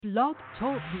Blog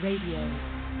Talk Radio.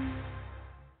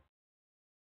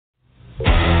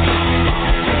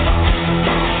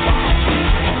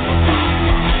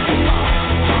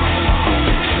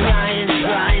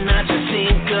 Try not to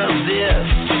think of this.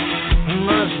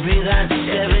 Must be that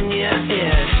 7-year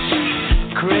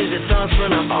itch. Crazy thoughts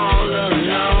when I'm all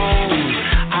alone.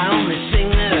 I only sing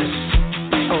this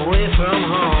away from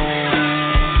home.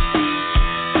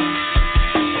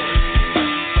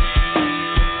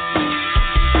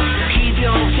 Keep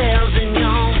your tails in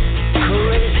your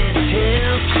crazy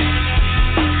tips.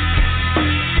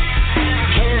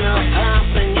 Can of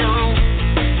pop in your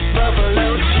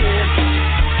buffalo chips.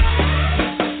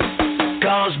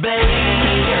 'Cause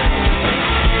baby,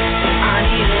 I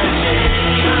need a day.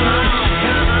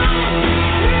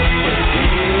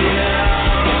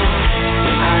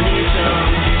 I need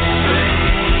some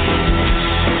rain.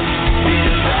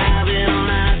 Been driving all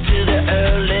night to the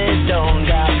early dawn.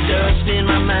 Got dust in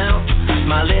my mouth,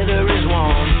 my leather is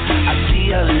warm. I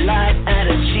see a light at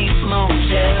a cheap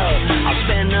motel. I'll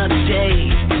spend a day,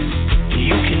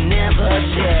 you can never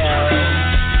tell.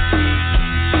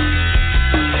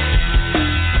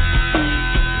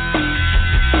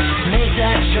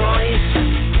 That choice,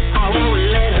 I won't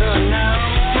let her know.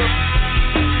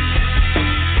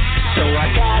 So I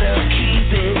gotta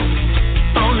keep it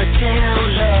on the down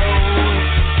low.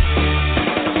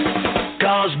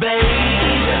 'Cause baby,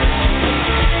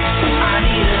 I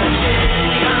need a day.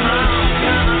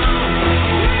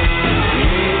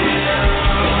 Yeah,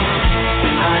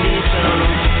 I need some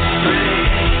rain.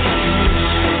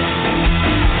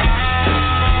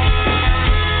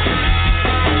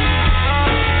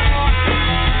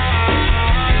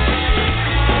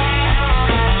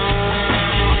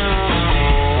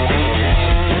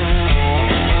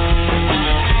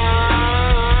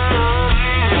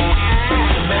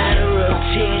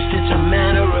 It's a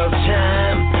matter of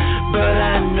time, but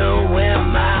I know where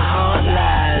my heart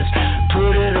lies.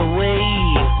 Put it away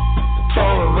for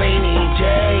a rainy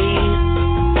day.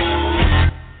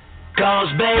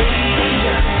 'Cause baby,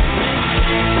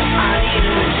 I need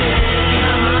a day.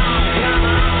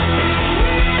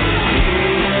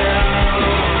 Yeah,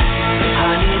 I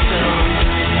need some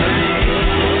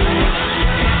rain.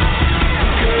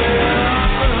 Girl,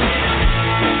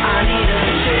 I need a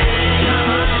day.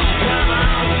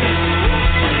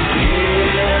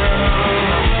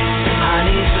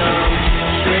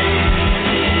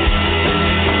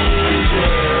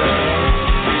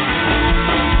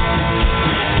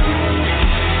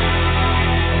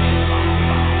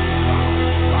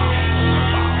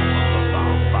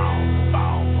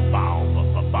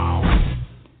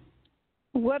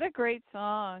 What a great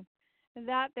song.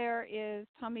 That there is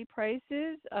Thommy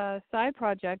Price's side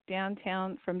project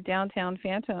from Downtown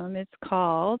Phantom. It's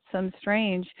called Some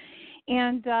Strange.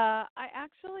 And I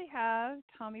actually have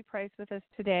Thommy Price with us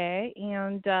today.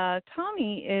 And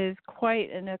Thommy is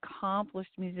quite an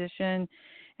accomplished musician,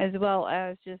 as well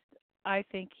as just, I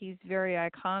think he's very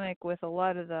iconic with a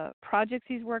lot of the projects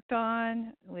he's worked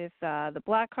on with the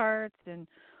Blackhearts and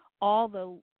all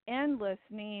the endless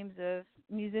names of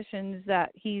musicians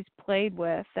that he's played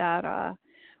with that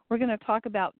we're going to talk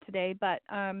about today. But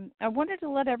I wanted to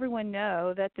let everyone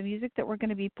know that the music that we're going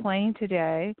to be playing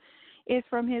today is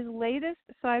from his latest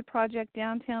side project,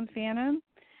 Downtown Phantom.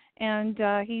 And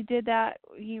he did that.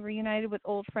 He reunited with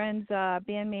old friends,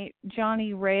 bandmate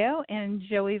Johnny Rayo and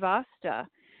Joey Vasta.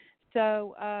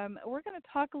 So we're going to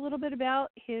talk a little bit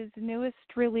about his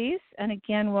newest release. And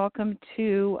again, welcome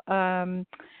to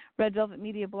Red Velvet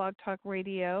Media Blog Talk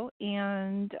Radio.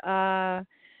 And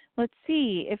let's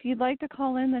see, if you'd like to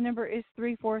call in, the number is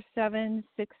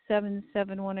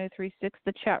 347-677-1036.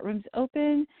 The chat room's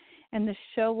open, and the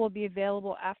show will be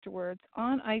available afterwards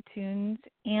on iTunes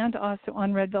and also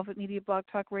on Red Velvet Media Blog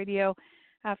Talk Radio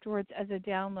afterwards as a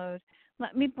download.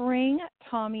 Let me bring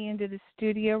Thommy into the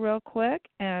studio real quick,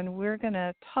 and we're going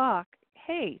to talk.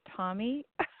 Hey, Thommy.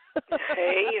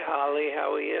 Hey, Holly,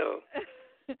 how are you?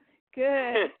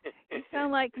 Good. You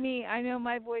sound like me. I know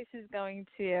my voice is going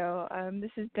to.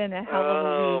 This has been a hell of a week.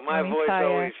 Oh, my voice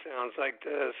always sounds like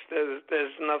this.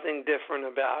 There's nothing different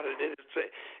about it.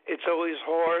 It's always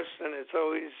hoarse and it's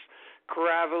always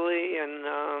gravelly, and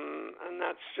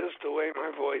that's just the way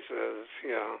my voice is.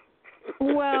 Yeah.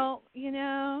 Well, you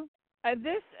know, a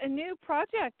new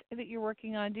project that you're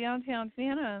working on, Downtown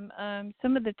Phantom.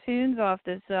 Some of the tunes off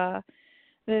this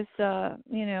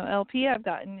LP I've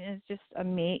gotten is just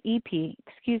EP.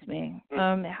 Excuse me.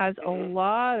 It has a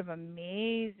lot of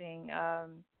amazing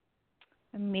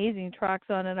tracks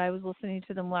on it. I was listening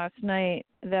to them last night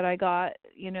that I got,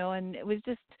 and it was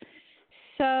just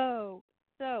so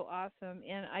so awesome,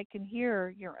 and I can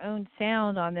hear your own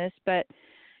sound on this. But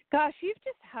gosh, you've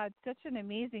just had such an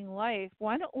amazing life.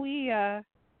 Why don't we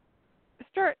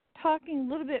start talking a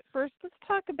little bit first? Let's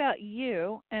talk about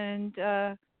you and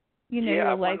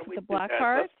your life with the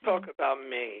Blackhearts. Let's talk about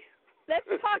me. Let's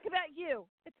talk about you.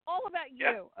 It's all about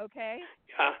you, okay?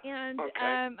 Yeah. And okay.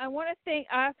 I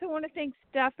also want to thank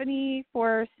Stephanie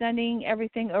for sending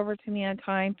everything over to me on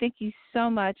time. Thank you so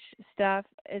much, Steph.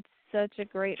 It's such a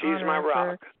great honor. She's my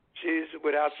rock.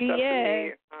 Without she Stephanie,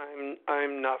 is.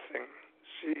 I'm nothing.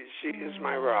 She is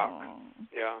my rock.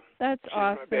 Yeah. That's She's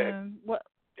awesome. What?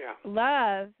 Yeah.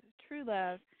 Love, true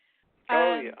love.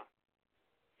 Oh yeah.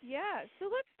 Yeah. So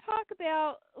let's talk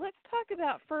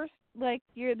about first, like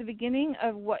the beginning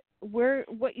of what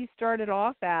you started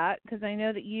off at, because I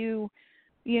know that you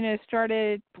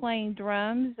started playing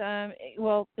drums. At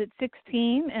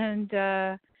 16,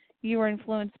 and you were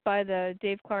influenced by the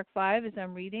Dave Clarke 5, as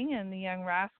I'm reading, and the Young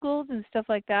Rascals and stuff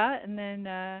like that. And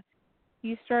then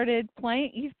you started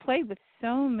playing. You've played with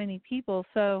so many people.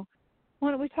 So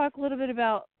why don't we talk a little bit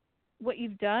about what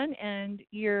you've done and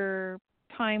your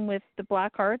time with the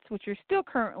Blackhearts, which you're still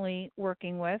currently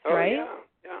working with, right?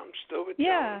 Yeah, I'm still with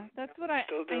Joan. That's what I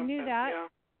knew that.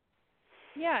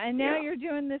 Yeah, and now you're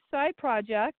doing this side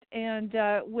project and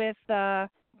with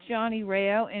Johnny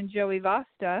Rayo and Joey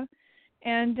Vasta.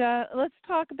 And let's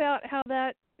talk about how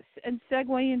that and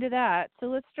segue into that. So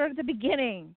let's start at the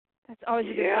beginning. That's always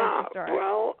a good place to start.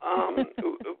 Well,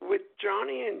 with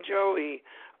Johnny and Joey,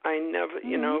 I never,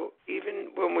 even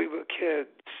when we were kids,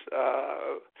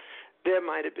 there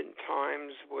might have been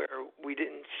times where we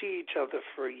didn't see each other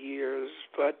for years,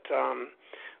 but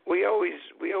we always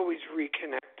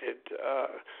reconnected.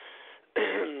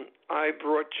 I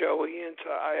brought Joey into.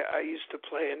 I used to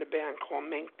play in a band called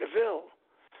Mink DeVille,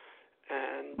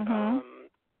 and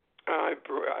I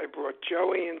brought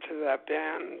Joey into that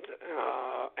band,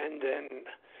 and then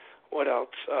what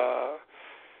else?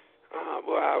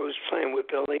 I was playing with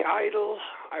Billy Idol.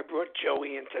 I brought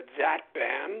Joey into that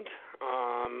band.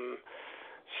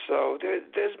 So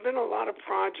there's been a lot of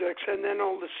projects, and then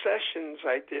all the sessions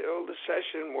I did, all the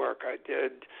session work I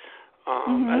did.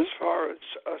 As far as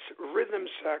a rhythm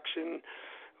section,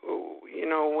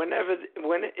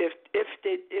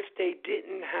 if they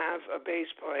didn't have a bass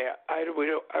player, I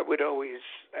would always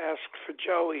ask for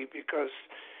Joey, because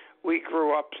we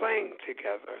grew up playing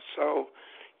together. So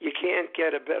you can't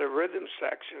get a better rhythm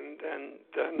section than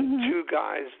two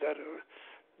guys that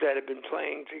have been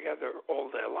playing together all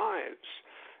their lives.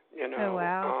 Oh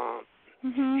wow.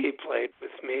 He played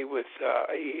with me with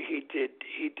he did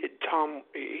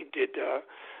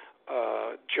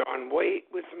John Waite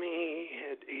with me.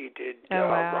 He did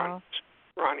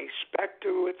Ronnie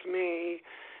Spector with me.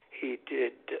 He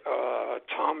did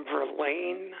Tom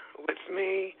Verlaine with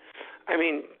me. I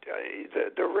mean,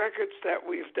 the records that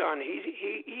we've done.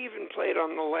 He even played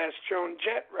on the last Joan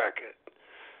Jett record.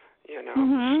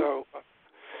 So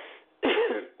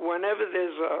whenever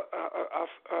there's a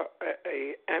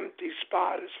empty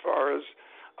spot as far as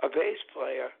a bass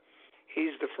player,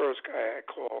 he's the first guy I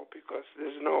call, because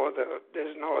there's no other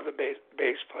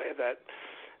bass player that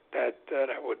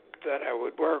I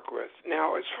would work with.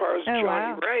 Now, as far as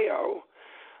Johnny Rayo,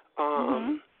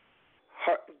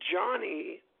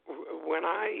 Johnny, when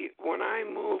I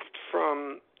moved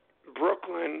from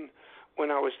Brooklyn when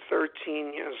I was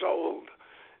 13 years old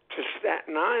to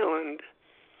Staten Island,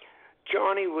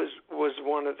 Johnny was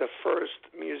one of the first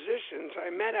musicians I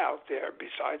met out there,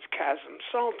 besides Chasm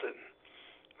Sultan.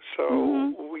 So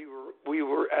we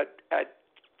were at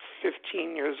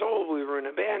 15 years old. We were in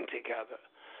a band together.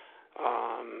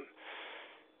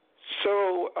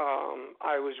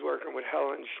 I was working with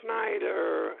Helen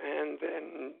Schneider, and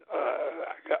then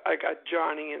I got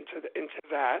Johnny into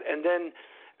that, and then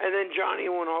Johnny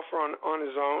went off on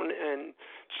his own and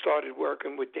started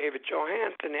working with David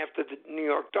Johansen after the New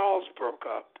York Dolls broke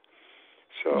up.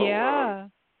 So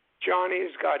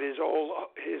Johnny's got his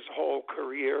whole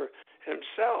career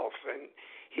himself, and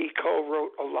he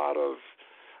co-wrote a lot of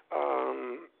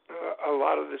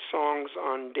the songs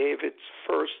on David's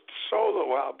first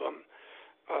solo album,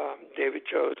 David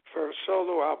Joe's first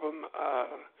solo album,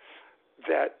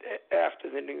 that after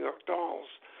the New York Dolls.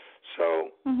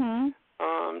 So,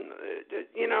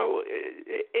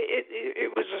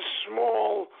 it was a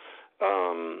small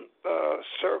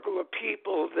circle of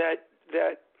people that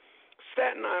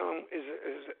Staten Island is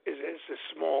a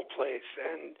small place,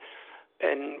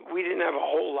 and we didn't have a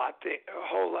whole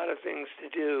lot of things to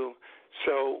do,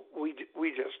 so we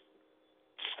just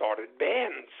started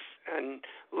bands and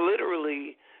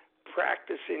literally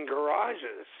practice in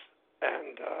garages,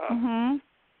 and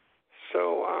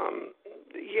So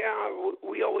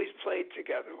we always played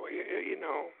together.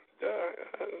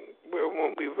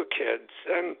 When we were kids,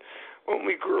 and when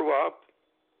we grew up,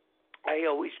 I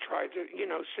always tried to,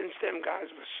 since them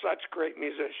guys were such great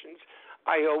musicians,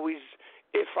 I always,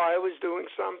 if I was doing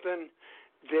something,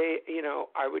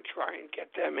 I would try and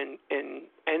get them into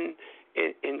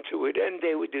it, and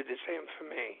they would do the same for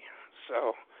me.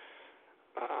 So,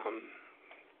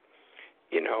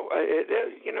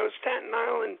 Staten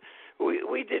Island,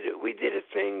 we did a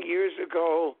thing years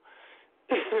ago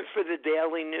for the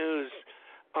Daily News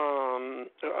on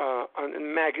the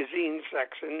magazine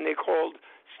section. They called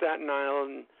Staten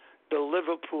Island the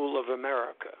Liverpool of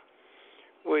America,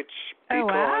 which because, oh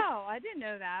wow, I didn't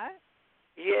know that.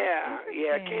 Yeah,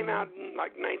 it came out in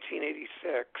like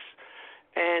 1986,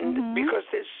 and because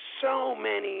there's so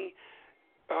many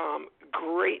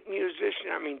great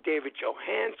musicians. I mean, David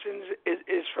Johansen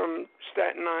is from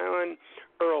Staten Island.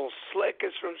 Earl Slick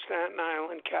is from Staten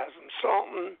Island. Chasm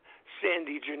Sultan,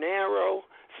 Sandy Gennaro,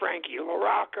 Frankie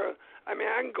LaRocca. I mean,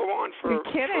 I can go on for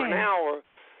an hour.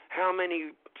 How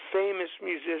many famous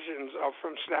musicians are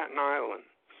from Staten Island?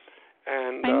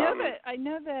 And I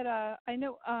know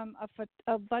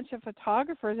a bunch of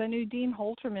photographers. I knew Dean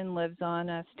Holterman lives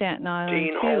on Staten Island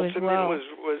Dean too Holterman as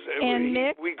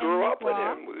well. we grew up with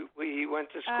him. He went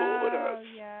to school with us.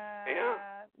 Yeah.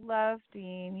 Love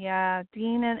Dean. Yeah,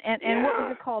 Dean and what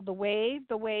was it called? The Wave.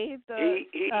 He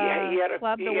had a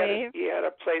club. The Wave. He had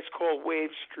a place called Wave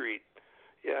Street.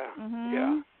 Yeah.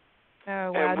 Yeah.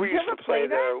 Oh wow! And we used to play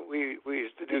there. We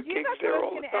used to do gigs there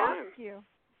all the time. Ask you.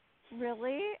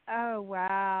 Really? Oh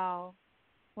wow!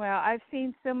 Wow, I've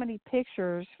seen so many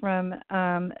pictures from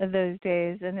those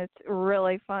days, and it's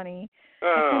really funny.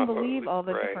 I can't believe all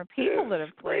the different people that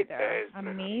have played there.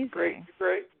 Amazing.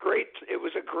 Great. It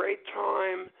was a great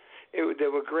time.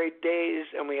 There were great days,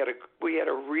 and we had a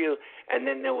real. And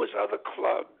then there was other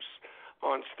clubs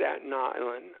on Staten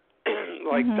Island,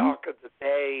 like Dock of the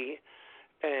Bay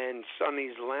and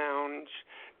Sonny's Lounge,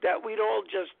 that we'd all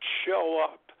just show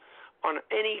up on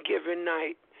any given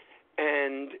night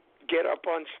and get up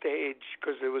on stage,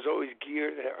 because there was always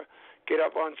gear there, get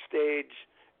up on stage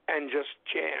and just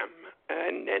jam.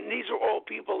 And these are all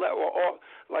people that were all,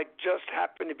 like, just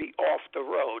happened to be off the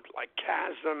road, like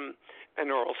Chasm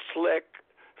and Earl Slick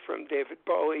from David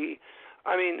Bowie.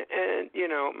 I mean, and,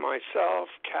 myself,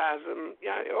 Chasm,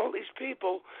 all these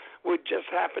people would just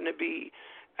happen to be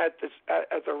at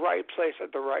the right place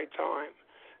at the right time.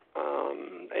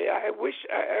 I wish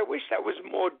that was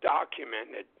more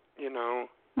documented,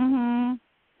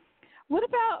 What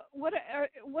about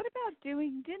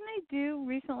doing? Didn't they do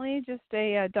recently just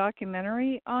a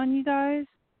documentary on you guys?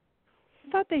 I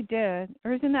thought they did,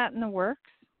 or isn't that in the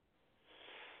works?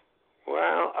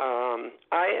 Well,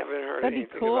 I haven't heard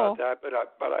anything about that, but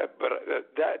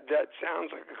that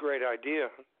sounds like a great idea.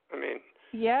 I mean.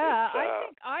 Yeah,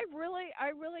 I really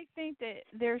think that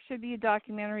there should be a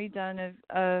documentary done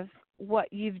of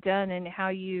what you've done and how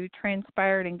you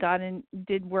transpired and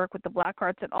did work with the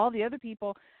Blackhearts and all the other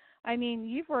people. I mean,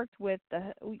 you've worked with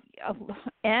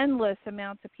endless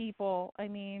amounts of people. I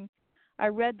mean, I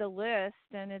read the list,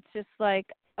 and it's just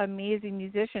like amazing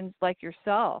musicians like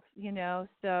yourself,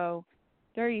 So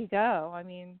there you go. I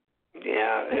mean.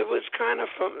 Yeah, it was kind of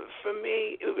for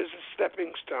me. It was a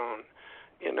stepping stone.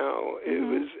 It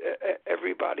was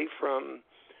everybody from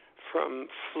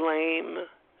Flame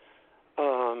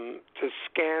to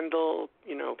Scandal,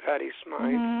 Patti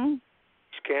Smythe,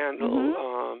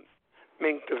 Scandal,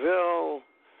 Mink DeVille,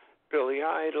 Billy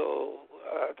Idol,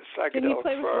 the Psychedelic Furs. Did you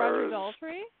play with Roger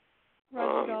Daltrey?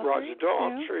 Roger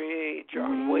Daltrey,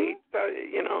 John Waite.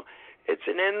 It's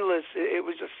an endless. It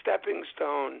was a stepping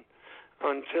stone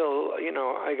until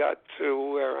I got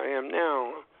to where I am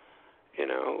now.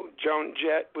 Joan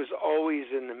Jett was always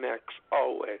in the mix,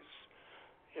 always.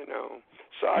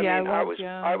 So I mean, I was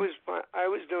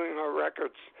doing her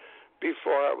records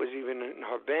before I was even in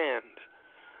her band.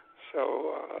 So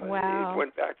it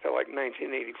went back to like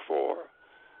 1984.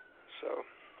 So.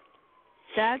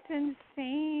 That's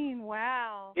insane!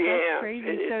 Wow. Yeah, that's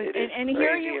crazy.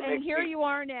 Here you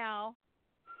are now,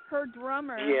 her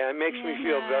drummer. Yeah, it makes me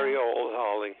feel very old,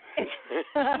 Holly.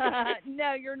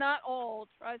 No, you're not old.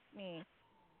 Trust me.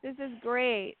 This is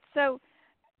great. So,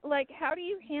 how do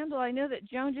you handle? I know that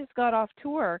Joan just got off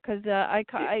tour because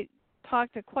I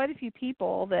talked to quite a few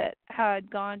people that had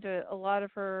gone to a lot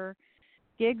of her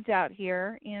gigs out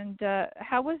here. And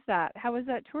how was that? How was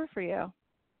that tour for you?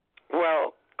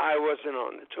 Well, I wasn't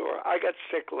on the tour. I got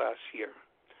sick last year,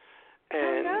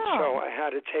 and so I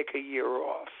had to take a year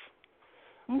off.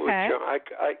 Okay. Which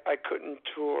I couldn't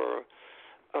tour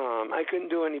I couldn't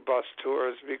do any bus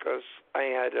tours because I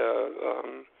had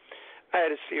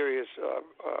a serious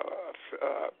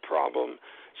problem.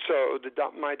 So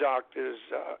my doctors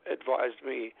advised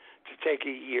me to take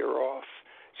a year off.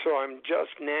 So I'm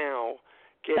just now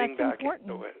getting back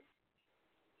into it.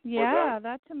 Yeah,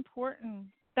 that's important.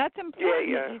 That's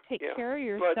important that you take care of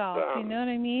yourself. But, you know what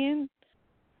I mean?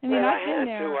 I mean, well, I've been had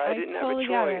there. to. I didn't totally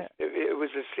have a got choice. It was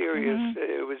a serious.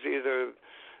 It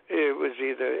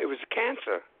was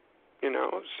cancer.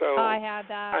 So I had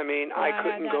that. I mean, I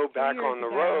couldn't go back on the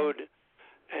road,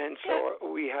 and so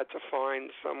we had to find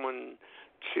someone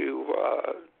to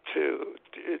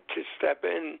step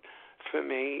in for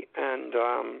me, and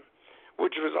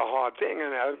which was a hard thing.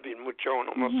 And I've been with Joan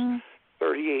almost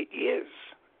 38 years.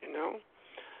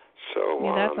 So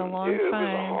that's a long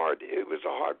time. It was a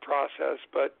hard process,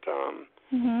 but I'm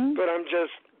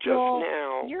just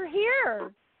now. You're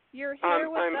here. You're here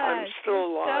with us. I'm still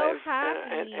alive, so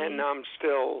happy. and I'm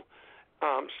still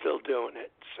doing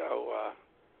it. So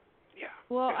yeah.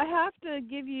 Well, I have to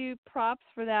give you props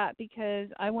for that because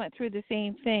I went through the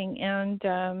same thing, and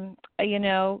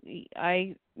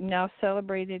I now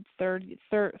celebrated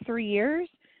 3 years,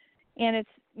 and it's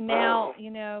now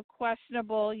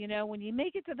questionable. When you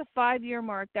make it to the 5-year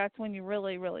mark, that's when you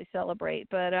really, really celebrate.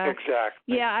 But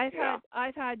exactly. Yeah,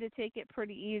 I've had to take it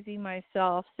pretty easy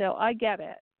myself, so I get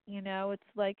it.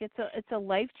 It's like it's a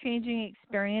life-changing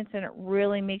experience, and it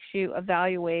really makes you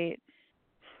evaluate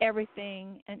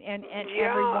everything and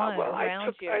everyone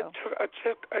around you. I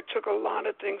took a lot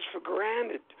of things for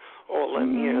granted all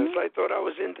them years. I thought I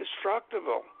was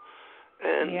indestructible,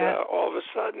 and all of a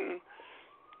sudden,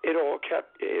 it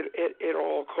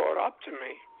all caught up to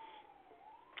me,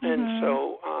 and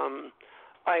so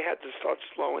I had to start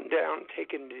slowing down,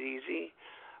 taking it easy.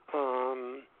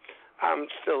 I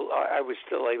was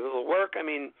still able to work. I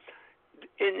mean,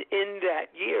 in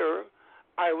that year,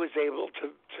 I was able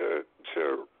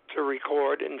to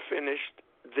record and finish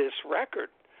this record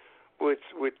with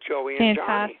Joey and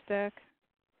Johnny. Fantastic.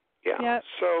 Yeah. Yep.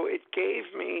 So it gave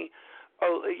me,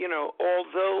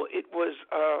 although it was,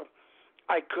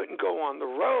 I couldn't go on the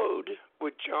road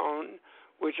with Joan,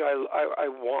 which I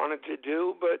wanted to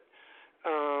do, but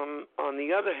on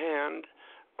the other hand,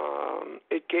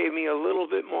 it gave me a little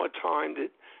bit more time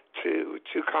to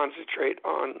concentrate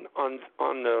on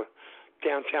the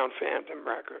Downtown Phantom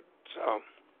record. So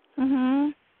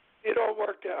it all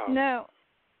worked out. No.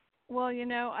 Well,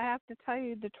 I have to tell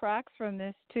you the tracks from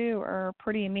this too are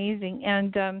pretty amazing.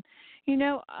 And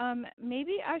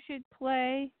maybe I should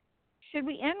play. Should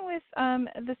we end with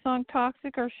the song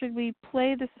Toxic, or should we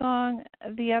play the song,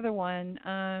 the other one?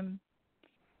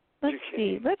 Let's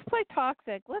see. Let's play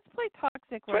Toxic. Let's play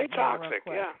Toxic right now. Play Toxic,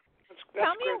 yeah.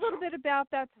 Tell me a little bit about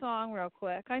that song real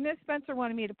quick. I know Spencer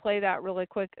wanted me to play that really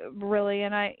quick, and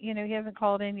he hasn't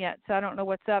called in yet, so I don't know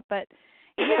what's up. But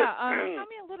yeah, tell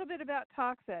me a little bit about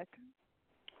Toxic.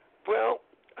 Well,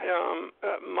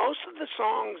 most of the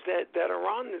songs that are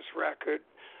on this record,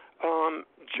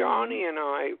 Johnny and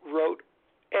I wrote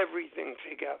everything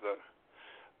together.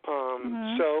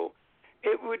 So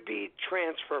it would be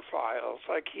transfer files.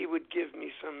 Like he would give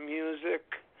me some music,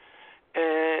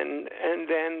 and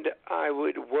then I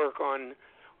would work on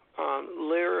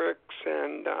lyrics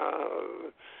and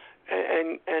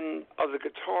other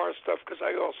guitar stuff because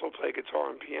I also play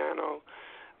guitar and piano.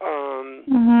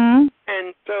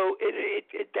 And so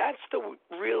that's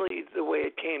really the way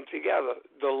it came together.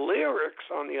 The lyrics,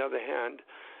 on the other hand,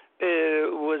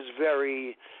 was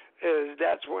very.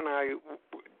 That's when I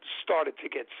started to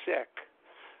get sick.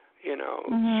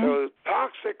 So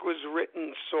Toxic was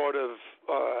written sort of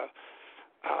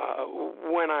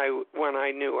when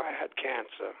I knew I had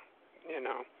cancer.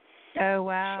 Oh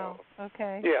wow. So,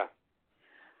 okay. Yeah.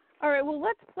 All right, well,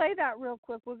 let's play that real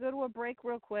quick. We'll go to a break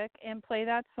real quick and play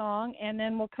that song, and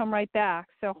then we'll come right back.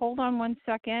 So hold on 1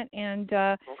 second, and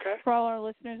for all our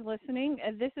listeners listening,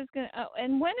 this is going to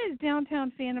and when is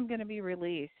Downtown Phantom going to be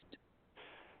released?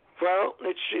 Well,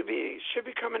 it should be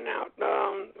coming out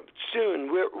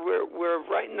soon. We're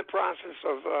right in the process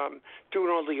of doing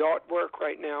all the artwork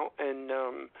right now and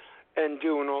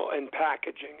doing and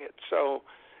packaging it. So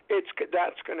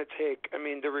that's going to take. I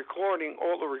mean,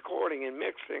 all the recording and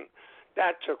mixing,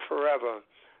 that took forever.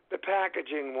 The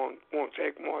packaging won't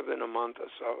take more than a month or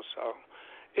so. So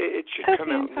it should come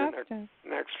out in the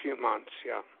next few months.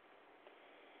 Yeah.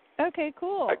 Okay,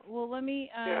 cool. Well, let me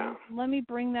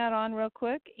bring that on real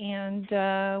quick, and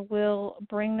we'll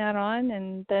bring that on,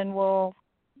 and then we'll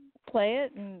play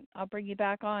it, and I'll bring you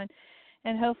back on,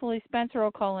 and hopefully Spencer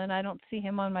will call in. I don't see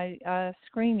him on my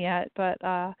screen yet, but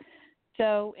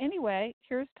So anyway,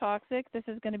 here's Toxic. This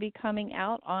is going to be coming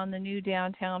out on the new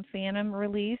Downtown Phantom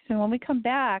release. And when we come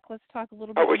back, let's talk a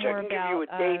little bit more about... I wish I can give you a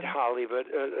date, Holly, but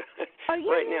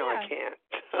right now I can't.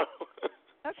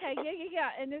 Okay, yeah.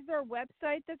 And is there a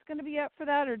website that's going to be up for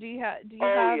that, or do you have?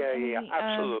 Yeah,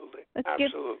 absolutely.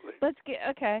 Let's get.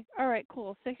 Okay, all right,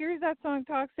 cool. So here's that song,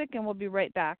 Toxic, and we'll be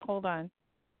right back. Hold on.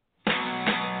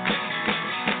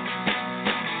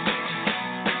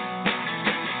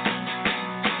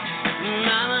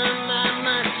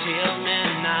 Mama, tell me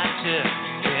not to,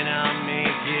 and I'll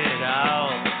make it all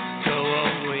go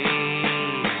away.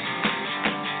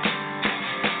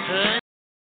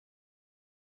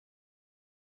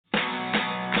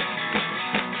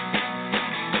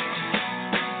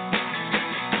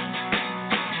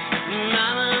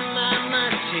 Mama,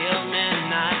 tell me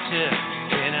not to,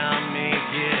 and I'll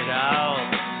make it all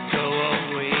go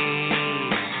away.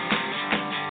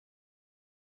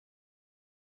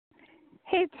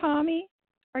 Hey, Tommy,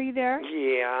 are you there?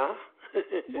 Yeah.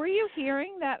 Were you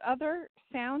hearing that other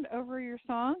sound over your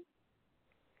song?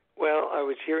 Well, I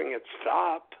was hearing it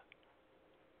stop.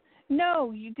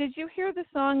 No, did you hear the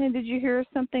song and did you hear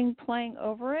something playing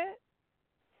over it?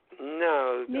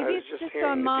 No, Maybe I was it's just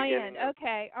hearing on my the end.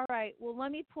 Okay, all right. Well,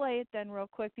 let me play it then real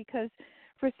quick because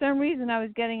for some reason I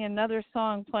was getting another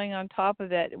song playing on top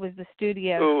of it. It was the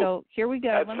studio. Ooh, so here we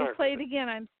go. Let me play good. it again.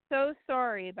 I'm so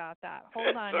sorry about that.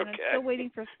 Hold on. Okay. And I'm still waiting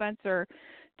for Spencer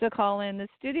to call in. The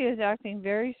studio is acting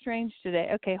very strange today.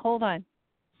 Okay, hold on.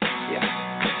 Yeah.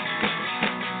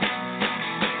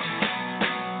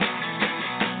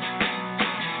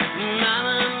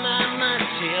 Mama,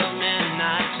 tell me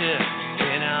not to,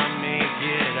 and I'll make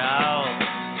it all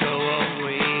go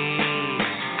away.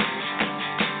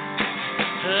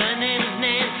 Her name's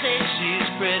Nancy, she's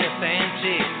pretty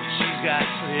fancy. She's got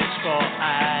slits for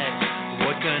eyes.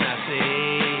 What can I say?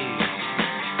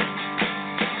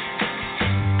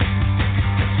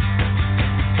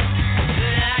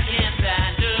 I can't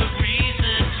find a reason.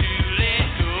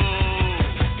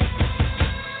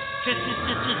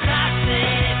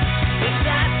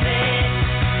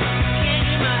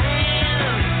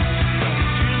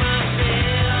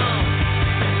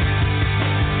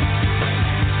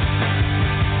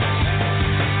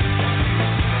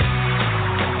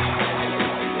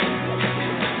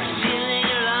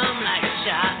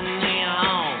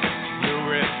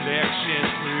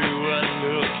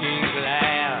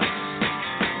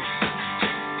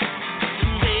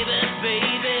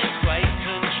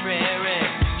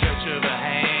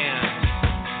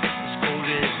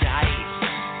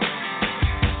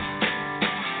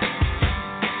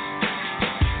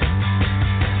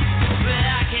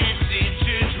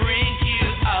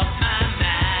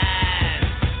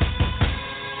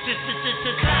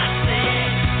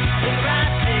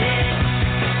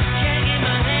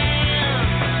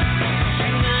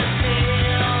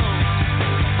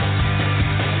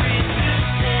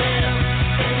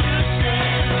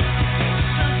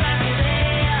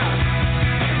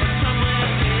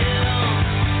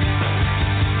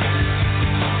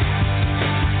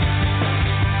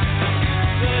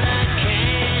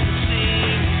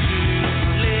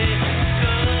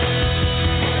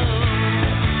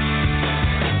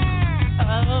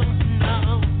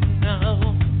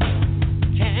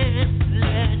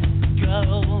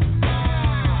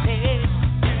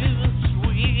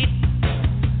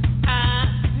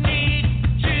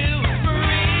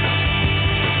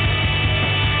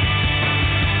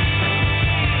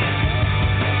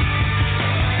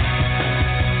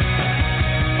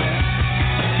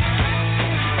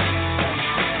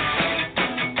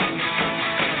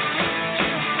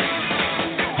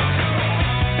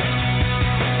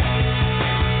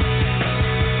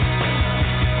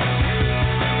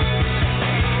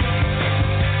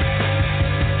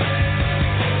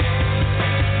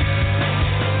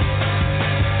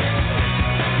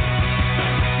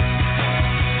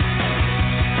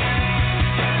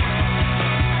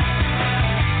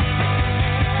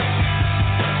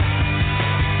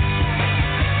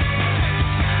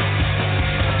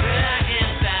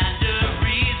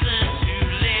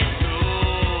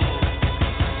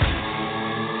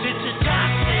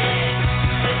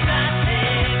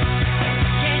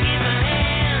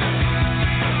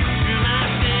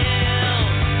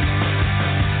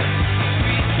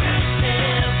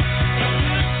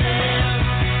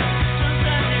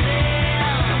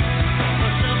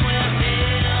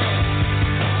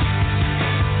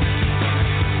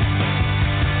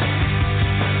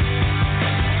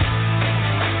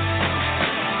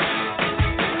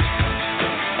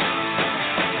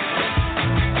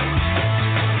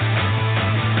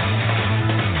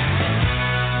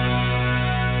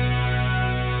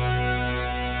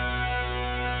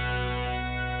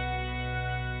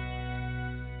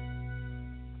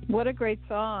 What a great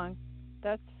song.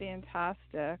 That's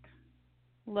fantastic.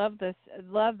 Love this.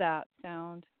 Love that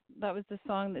sound. That was the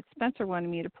song that Spencer wanted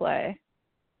me to play.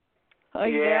 Oh,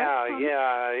 yeah.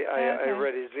 Okay. I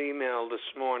read his email this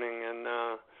morning, and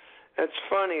it's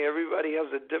funny. Everybody has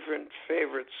a different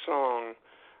favorite song,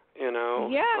 you know.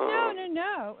 Yeah,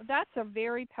 no. That's a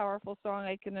very powerful song.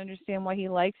 I can understand why he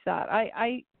likes that.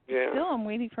 I still am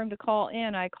waiting for him to call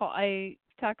in. I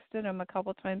texted him a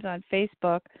couple times on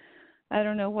Facebook. I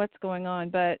don't know what's going on,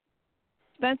 but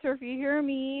Spencer, if you hear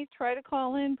me, try to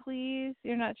call in, please.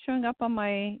 You're not showing up on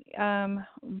my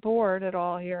board at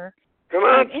all here. Come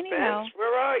on, anyhow, Spence.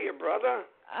 Where are you, brother?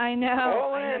 I know.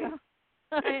 Call in.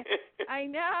 I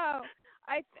know.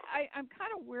 I'm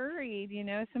kind of worried, you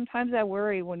know. Sometimes I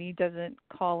worry when he doesn't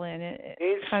call in.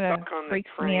 He's kind of stuck on freaks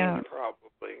the me train, out.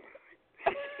 probably.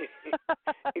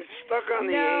 He's stuck on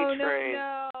the A train.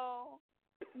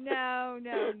 No.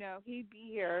 He'd be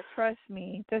here. Trust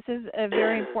me. This is a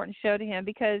very important show to him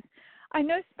because I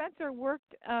know Spencer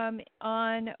worked on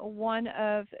one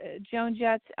of Joan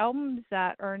Jett's albums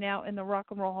that are now in the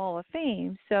Rock and Roll Hall of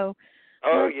Fame. So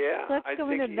let's go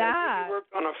into that. I think he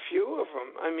worked on a few of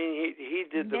them. I mean, he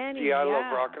did the I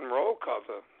Love Rock and Roll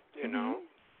cover, you know.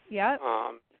 Yeah.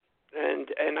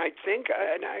 And I think,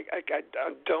 and I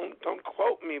don't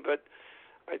quote me, but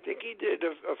I think he did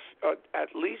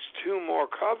at least 2 more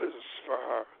covers for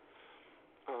her.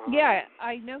 Yeah,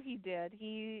 I know he did.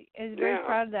 He is very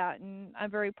proud of that, and I'm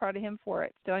very proud of him for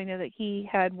it. So I know that he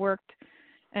had worked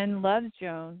and loves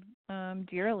Joan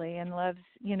dearly and loves,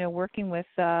 you know, working with,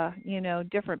 you know,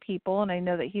 different people. And I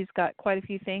know that he's got quite a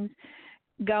few things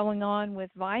going on with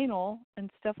vinyl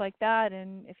and stuff like that.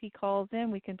 And if he calls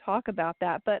in, we can talk about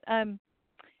that. But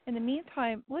in the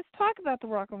meantime, let's talk about the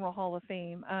Rock and Roll Hall of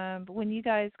Fame. When you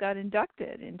guys got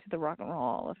inducted into the Rock and Roll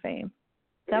Hall of Fame.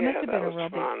 That must have been a real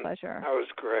big pleasure. That was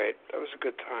great. That was a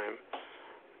good time.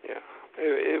 Yeah.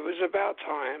 It was about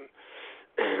time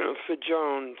for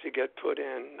Joan to get put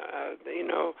in. You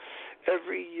know,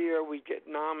 every year we get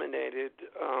nominated,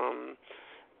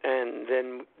 and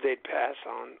then they'd pass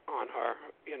on her,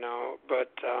 you know.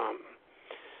 But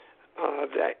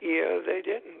that year they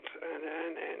didn't,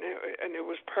 and it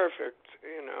was perfect,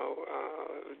 you know.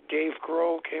 Dave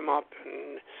Clarke came up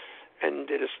and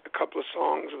did a couple of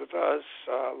songs with us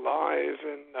live,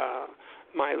 and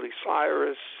Miley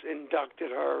Cyrus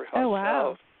inducted her herself. Oh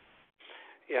wow!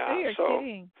 Yeah, oh, you're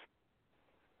kidding.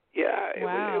 Yeah,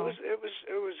 wow. it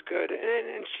was good,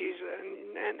 and she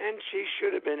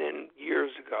should have been in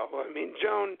years ago. I mean,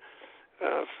 Joan,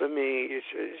 for me,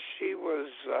 she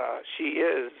is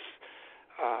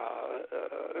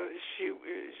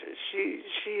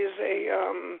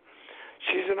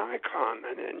she's an icon,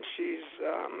 and she's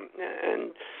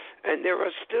and there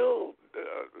are still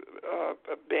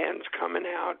bands coming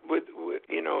out with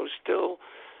you know, still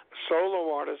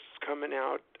solo artists coming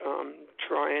out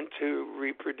trying to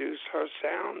reproduce her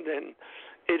sound, and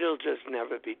it'll just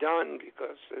never be done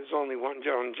because there's only one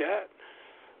Joan Jett,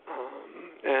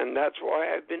 and that's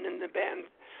why I've been in the band,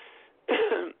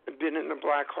 been in the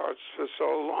Blackhearts for so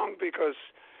long, because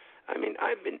I mean,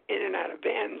 I've been in and out of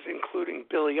bands, including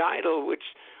Billy Idol,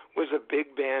 which was a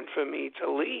big band for me to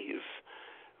leave.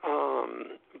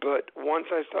 But once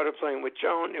I started playing with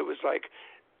Joan, it was like,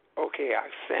 okay, I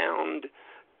found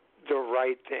the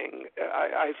right thing.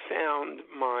 I found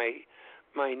my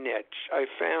niche. I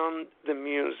found the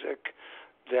music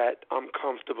that I'm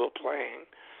comfortable playing,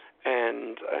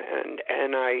 and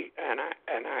I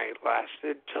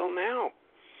lasted till now.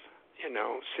 You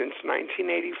know, since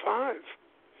 1985.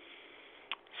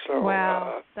 So,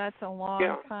 wow, that's a long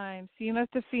time. So you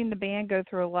must have seen the band go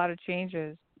through a lot of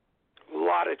changes. A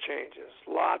lot of changes,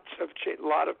 lot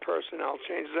of personnel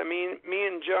changes. I mean, me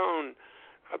and Joan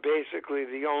are basically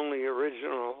the only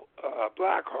original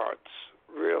Blackhearts,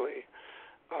 really.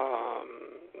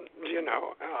 You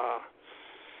know,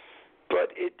 but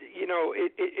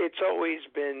it's always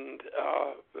been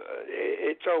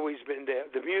there.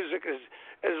 The music is,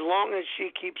 as long as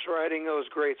she keeps writing those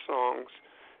great songs,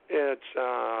 it's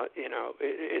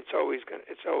it's always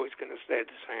gonna stay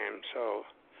the same. So,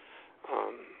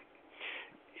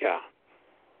 yeah.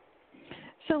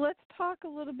 So let's talk a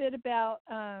little bit about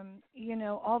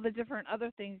all the different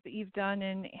other things that you've done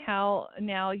and how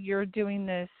now you're doing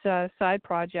this side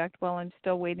project while I'm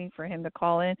still waiting for him to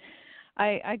call in.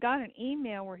 I got an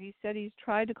email where he said he's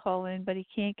tried to call in, but he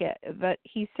can't but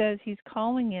he says he's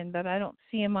calling in, but I don't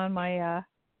see him on my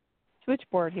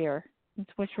switchboard here.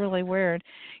 It's really weird.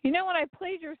 You know, when I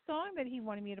played your song that he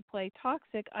wanted me to play,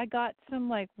 Toxic, I got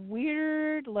some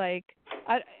weird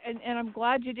and I'm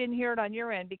glad you didn't hear it on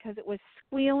your end, because it was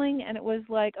squealing and it was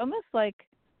almost like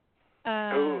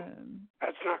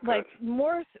That's not good. Like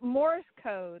Morse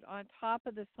code on top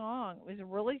of the song. It was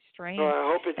really strange. Well,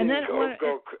 I hope it didn't I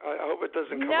hope it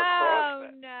doesn't come across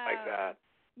like that.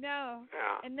 No.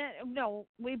 Yeah. And then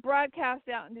we broadcast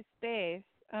out into space.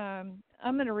 I'm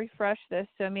going to refresh this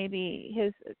so maybe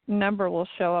his number will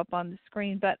show up on the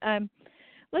screen. But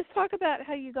let's talk about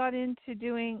how you got into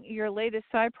doing your latest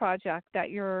side project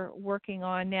that you're working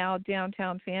on now,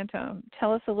 Downtown Phantom.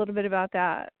 Tell us a little bit about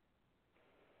that.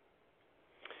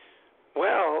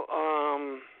 Well,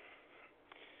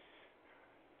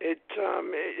 it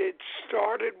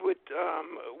started with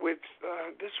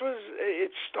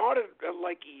it started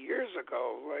like years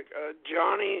ago. Like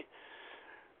Johnny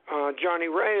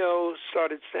Rayo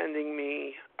started sending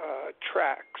me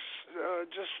tracks,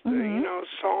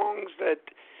 songs that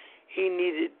he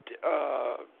needed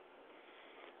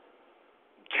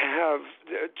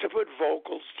to put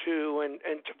vocals to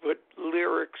and to put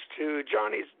lyrics to.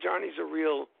 Johnny's a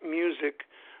real music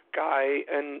guy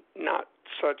and not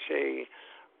such a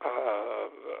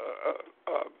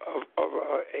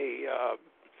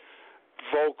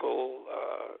vocal.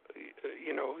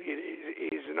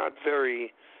 He's not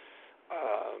very.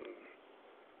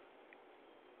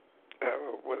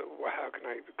 How can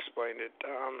I explain it?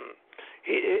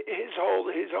 His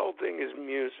whole thing is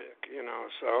music,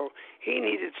 So he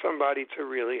needed somebody to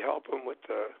really help him with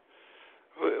the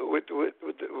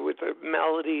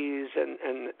melodies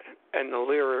and the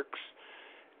lyrics.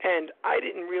 And I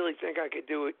didn't really think I could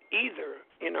do it either.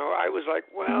 I was like,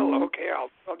 well, okay,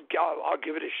 I'll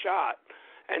give it a shot.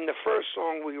 And the first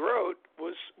song we wrote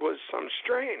was Some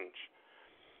Strange,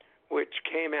 which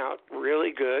came out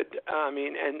really good.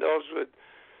 And those were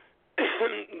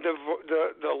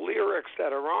the lyrics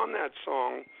that are on that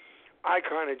song. I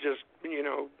kind of just,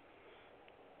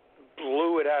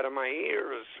 blew it out of my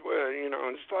ears,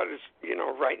 and started,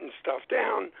 writing stuff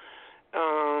down.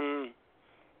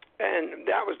 And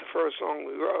that was the first song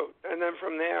we wrote. And then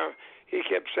from there, he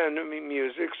kept sending me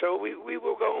music. So we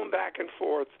were going back and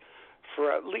forth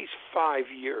for at least 5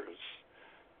 years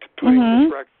to put this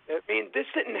record. This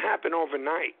didn't happen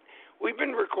overnight. We've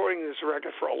been recording this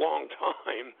record for a long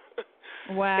time.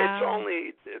 Wow. It's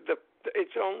only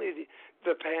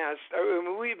the past.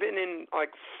 We've been in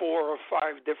like 4 or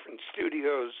 5 different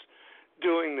studios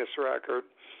doing this record.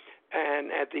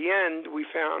 And at the end, we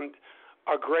found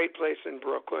a great place in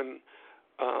Brooklyn,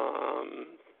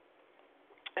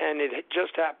 and it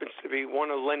just happens to be one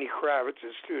of Lenny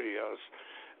Kravitz's studios,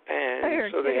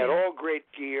 and so they had all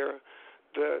great gear.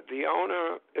 The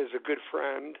owner is a good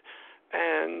friend,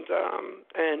 and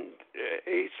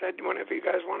he said, whenever you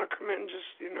guys want to come in,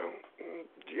 just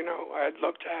I'd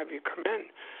love to have you come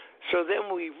in. So then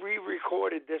we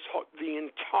re-recorded the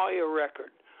entire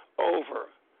record over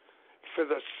for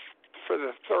the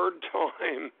third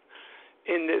time.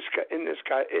 In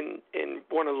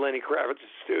one of Lenny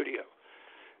Kravitz's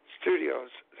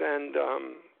studios, and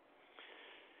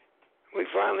we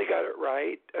finally got it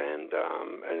right, and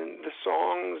the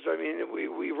songs.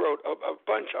 We wrote a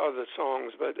bunch of other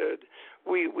songs, but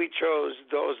we chose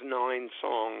those 9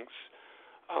 songs.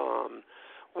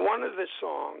 One of the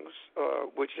songs,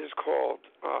 which is called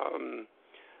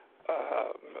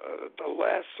the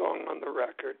last song on the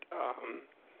record.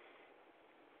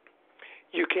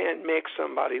 You Can't Make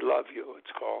Somebody Love You,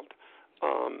 it's called.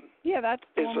 That's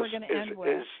the one we're going to end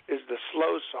with. Is the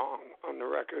slow song on the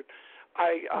record.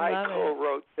 I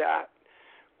co-wrote that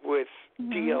with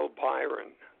D.L.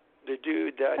 Byron, the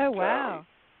dude that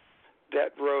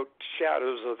that wrote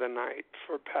Shadows of the Night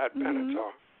for Pat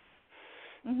Benatar.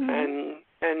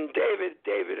 And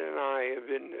David and I have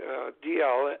been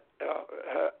D.L.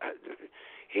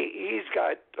 He's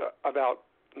got about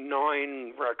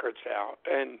 9 records out,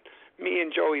 and me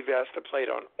and Joey Vasta played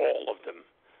on all of them.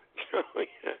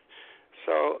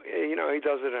 So, he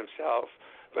does it himself.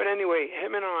 But anyway,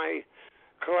 him and I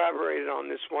collaborated on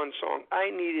this one song.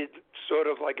 I needed sort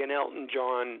of like an Elton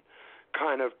John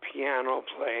kind of piano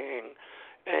playing,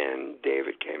 and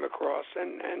David came across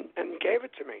and gave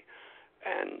it to me,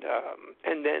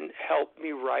 and then helped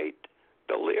me write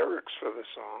the lyrics for the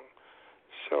song.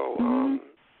 So,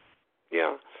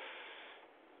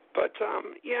 But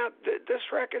this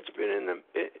record's been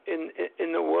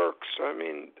in the works.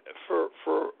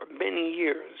 For many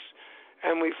years,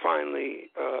 and we finally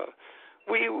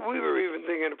we were even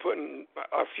thinking of putting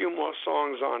a few more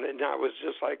songs on it. And I was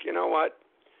just like, you know what,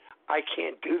 I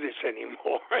can't do this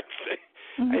anymore.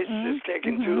 It's just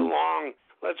taking too long.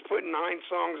 Let's put 9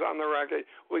 songs on the record.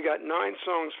 We got 9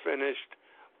 songs finished.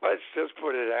 Let's just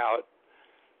put it out.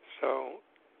 So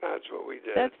That's what we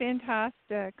did. That's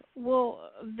fantastic.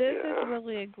 Well, this is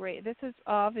really this is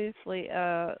obviously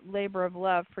a labor of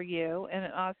love for you,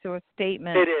 and also a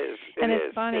statement. It is.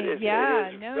 It's funny. It is. Yeah,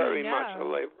 it is very much a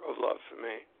labor of love for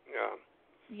me. Yeah.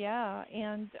 Yeah,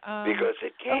 and because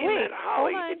it came at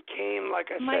Holly. It came, like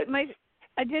I said.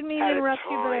 I didn't mean to interrupt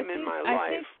you, but I think think in my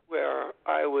life where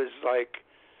I was like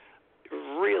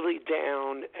really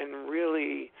down and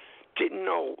really didn't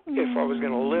know if I was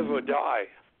going to live or die.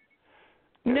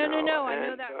 No. I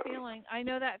know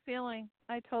that feeling.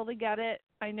 I totally get it.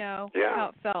 I know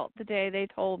how it felt the day they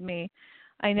told me.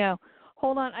 I know.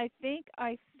 Hold on. I think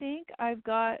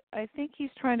he's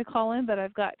trying to call in, but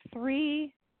I've got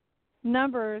 3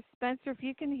 numbers. Spencer, if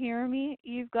you can hear me,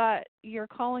 you're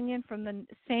calling in from the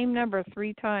same number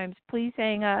 3 times. Please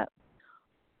hang up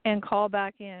and call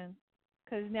back in,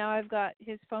 because now I've got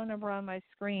his phone number on my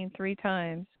screen 3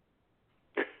 times.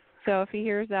 So if he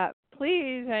hears that,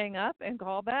 please hang up and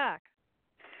call back.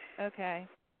 Okay.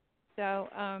 So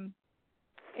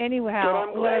anyhow, but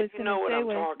I'm glad you know what I'm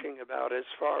talking about as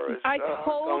far as I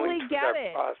totally going through get that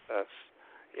it. process.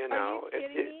 You know, are you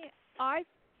kidding me?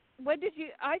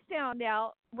 I found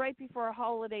out right before a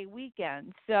holiday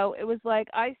weekend. So it was like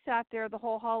I sat there the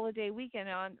whole holiday weekend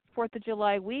on 4th of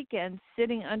July weekend,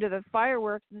 sitting under the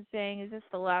fireworks and saying, is this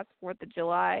the last 4th of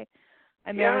July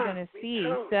I'm ever going to see?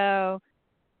 Too. So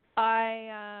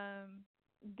I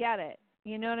get it.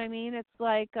 You know what I mean? It's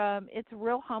like it's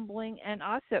real humbling, and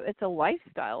also it's a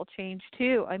lifestyle change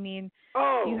too. I mean,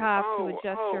 you have to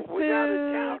adjust your food. Without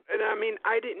a doubt. And I mean,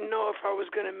 I didn't know if I was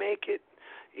going to make it.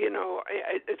 You know,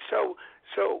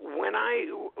 so when I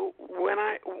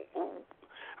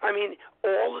mean,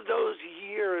 all of those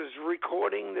years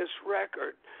recording this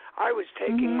record, I was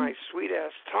taking my sweet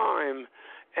ass time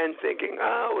and thinking,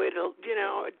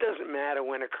 it doesn't matter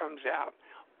when it comes out.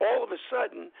 All of a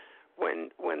sudden,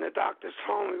 when the doctors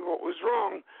told me what was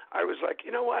wrong, I was like,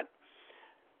 you know what?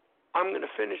 I'm going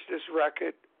to finish this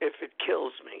record if it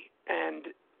kills me, and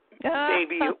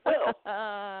maybe it will.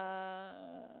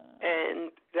 And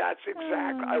that's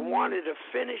exactly. I wanted to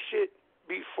finish it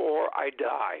before I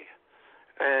die,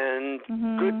 and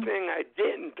good thing I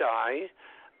didn't die.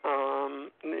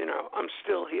 I'm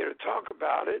still here to talk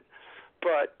about it,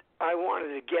 but I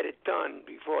wanted to get it done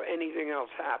before anything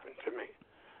else happened to me.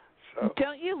 So.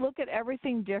 Don't you look at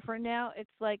everything different now?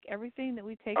 It's like everything that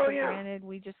we take for granted,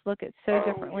 we just look at so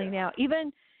differently now.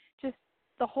 Even just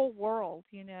the whole world,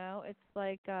 it's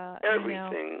like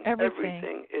everything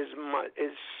is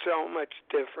so much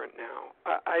different now.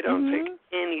 I don't take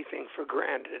anything for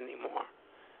granted anymore.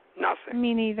 Nothing.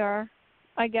 Me neither.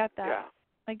 I get that. Yeah.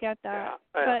 I get that. Yeah.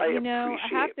 But I appreciate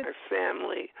I have to, my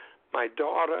family, my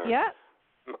daughter. Yeah.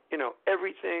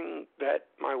 Everything that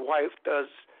my wife does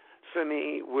for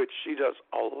me, which she does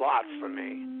a lot for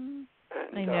me.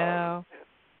 And, I know.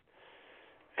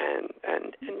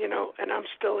 And I'm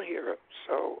still here.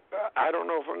 So I don't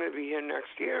know if I'm going to be here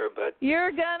next year, but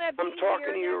you're gonna be I'm talking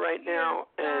here to you right year. now,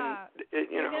 and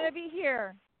you're gonna be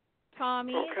here,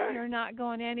 Thommy. Okay. You're not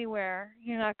going anywhere.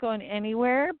 You're not going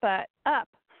anywhere, but up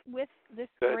with this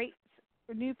great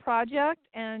new project.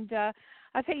 And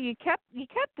I tell you, you kept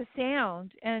the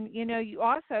sound, and you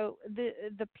also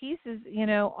the pieces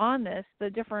on this, the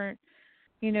different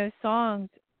songs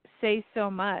say so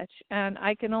much, and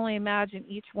I can only imagine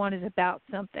each one is about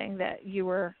something that you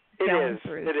were going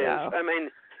through. It is. I mean,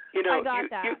 you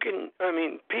can. I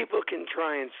mean, people can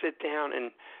try and sit down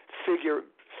and figure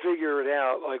it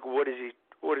out. Like, what is he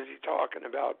talking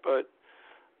about? But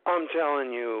I'm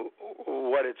telling you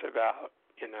what it's about.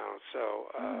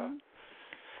 So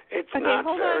it's not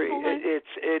very.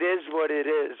 It is what it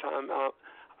is.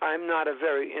 I'm not a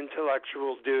very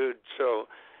intellectual dude, so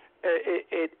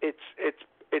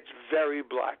it's very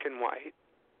black and white.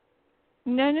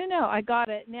 No. I got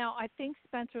it. Now, I think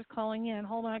Spencer's calling in.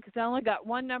 Hold on, because I only got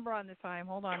one number on the time.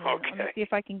 Hold on a minute. Let me see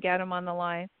if I can get him on the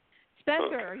line.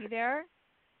 Spencer, are you there?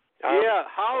 Yeah,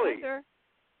 Holly. Spencer?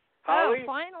 Holly? Oh,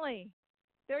 finally.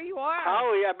 There you are.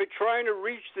 Holly, I've been trying to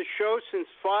reach the show since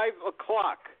 5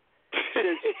 o'clock.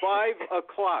 Since 5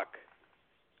 o'clock.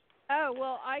 Oh,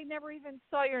 well, I never even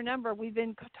saw your number. We've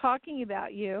been talking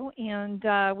about you, and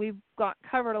we've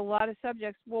covered a lot of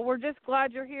subjects. Well, we're just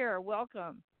glad you're here.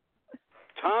 Welcome.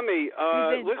 Thommy,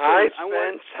 listen. Hi,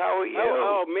 Spence. How are you?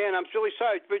 Oh, man, I'm really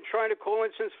sorry. I've been trying to call in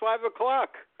since 5 o'clock.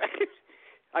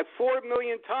 4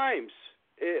 million times.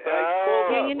 I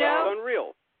called up. It's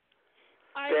unreal.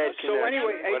 bad So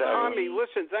anyway, hey, whatever. Thommy,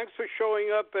 listen, thanks for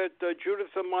showing up at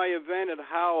Judith and my event at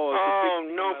Howell. Oh,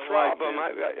 no problem.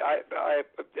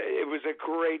 It was a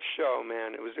great show,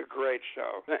 man. It was a great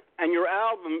show. And your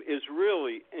album is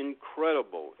really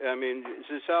incredible. I mean,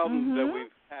 this album that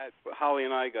we've had, Holly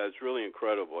and I got, is really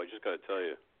incredible. I just got to tell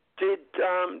you. Did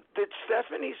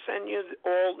Stephanie send you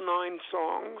all 9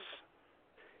 songs?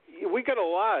 We got a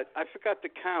lot. I forgot to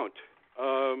count.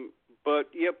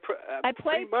 But yeah, I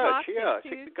played pretty much. Toxic Yeah, I too,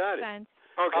 think we got it. Spence.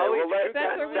 Okay, well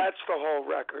That's the whole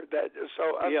record.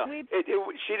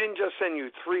 She didn't just send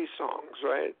you 3 songs,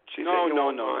 right? She No.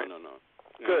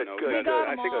 Good. We got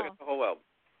I them think all. I got the whole album.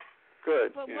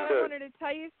 Good. But what I wanted to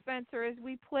tell you, Spencer, is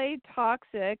we played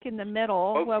Toxic in the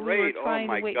middle while we were trying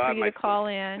to wait for you to call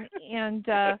in, and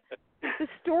the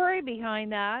story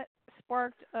behind that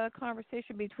sparked a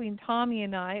conversation between Thommy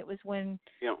and I. It was when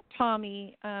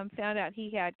Thommy found out he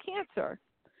had cancer.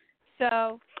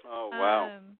 So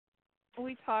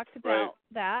we talked about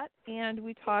that, and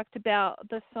we talked about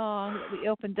the song that we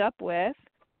opened up with,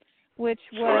 which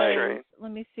was,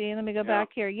 let me go back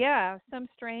here. Yeah, Some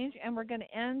Strange, and we're going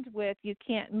to end with You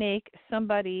Can't Make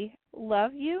Somebody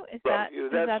Love You. That's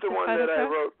the one that I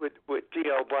wrote with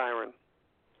D.L. Byron.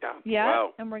 Yeah,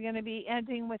 wow. And we're going to be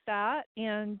ending with that,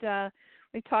 and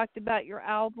we talked about your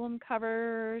album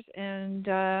covers, and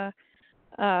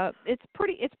it's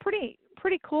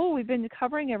pretty cool. We've been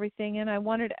covering everything, and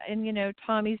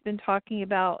Tommy's been talking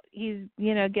about he's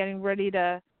getting ready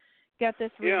to get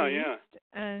this released.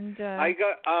 And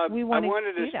we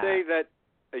wanted to say that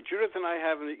Judith and I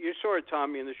have, you saw it,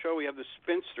 Thommy, in the show. We have the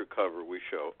Spinster cover we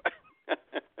show.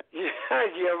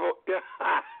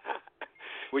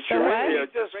 Which you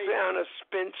just found a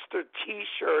Spinster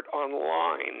T-shirt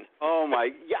online. Oh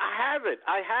my! Yeah, I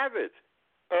have it.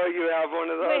 Oh, you have one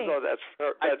of those? Wait. Oh, that's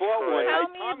I bought great. one.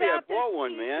 Tommy, I bought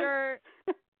one, man.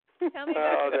 Tell me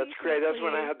about that's great. That's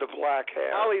when I had the black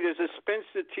hair. Holly, there's a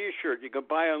Spinster T-shirt you can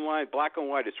buy online, black and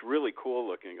white. It's really cool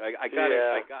looking. I got it.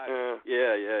 I got it.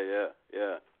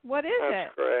 Yeah. What is it?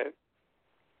 That's great.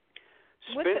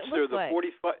 Spinster, the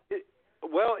 45.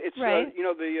 It's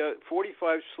the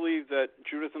 45 sleeve that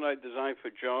Judith and I designed for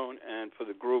Joan and for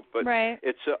the group, but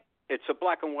it's a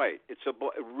black and white. It's a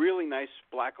really nice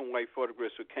black and white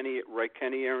photographs with Kenny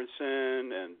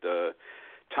Aronson and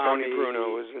Tony Bruno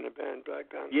was in a band back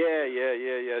then.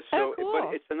 Yeah. So, cool.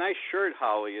 But it's a nice shirt,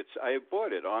 Holly. I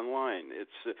bought it online.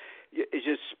 It's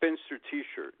just Spinster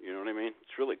T-shirt. You know what I mean?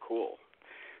 It's really cool.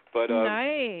 But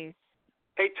nice.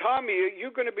 Hey, Thommy, are you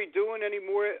going to be doing any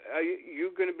more? Are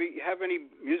you going to have any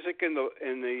music in the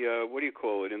what do you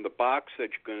call it, in the box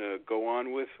that you're going to go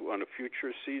on with on a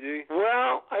future CD?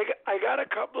 Well, I got a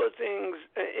couple of things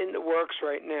in the works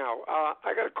right now.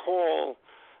 I got a call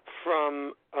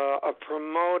from a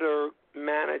promoter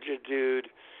manager dude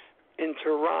in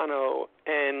Toronto,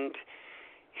 and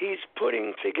he's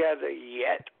putting together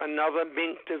yet another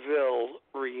Mink DeVille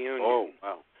reunion. Oh,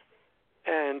 wow.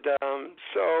 And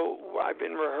so I've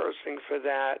been rehearsing for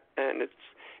that, and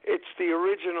it's the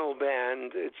original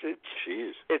band. It's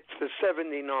the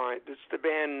 79. It's the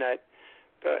band that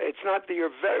it's not the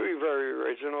very, very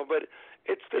original, but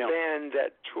it's the band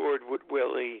that toured with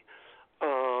Willie.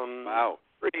 Wow.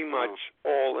 Pretty much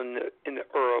all in the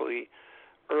early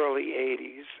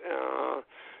 80s.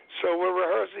 So we're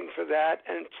rehearsing for that,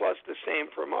 and plus the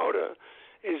same promoter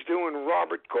is doing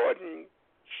Robert Gordon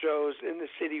shows in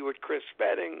the city with Chris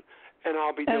Spedding, and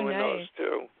I'll be doing those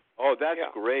too. Oh, that's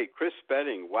great. Chris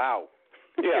Spedding, wow.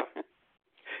 Yeah.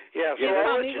 So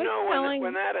I'll let you know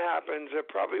when that happens. It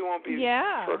probably won't be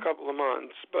for a couple of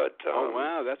months, but oh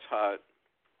wow, that's hot.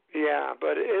 Yeah,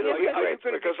 but it'll be great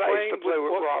because I used to play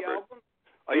with Robert.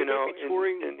 Are you going to be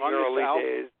touring in the on early this album?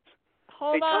 days?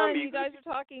 Hold on, Thommy, you guys are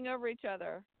talking over each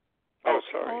other. Oh,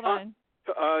 sorry. Hold on.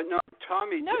 No,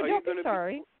 Thommy. No, don't be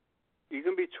sorry. You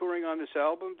going to be touring on this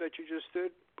album that you just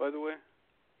did, by the way?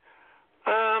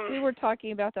 We were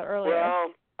talking about that earlier.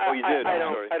 Well, you did. I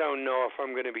don't know if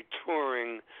I'm going to be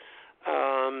touring.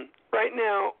 Right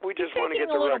now, we just want to get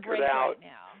the record out,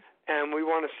 and we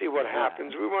want to see what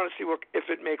happens. We want to see if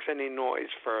it makes any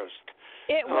noise first.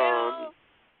 It will.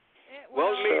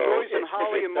 Well, it made noise in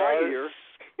Holly in my ear.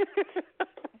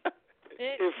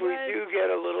 If we do get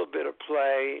a little bit of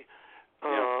play,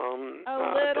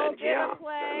 of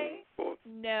play?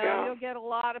 You'll get a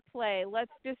lot of play.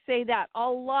 Let's just say that. A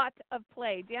lot of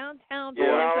play. Downtown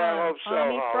Toronto,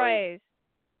 Thommy Price.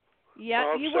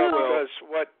 Yeah, you will. Because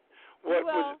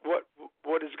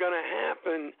what is going to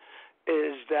happen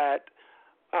is that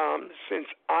since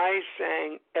I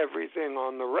sang everything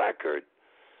on the record,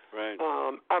 right.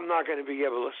 I'm not going to be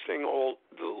able to sing all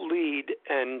the lead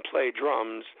and play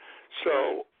drums.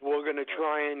 So we're going to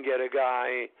try and get a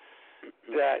guy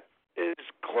that is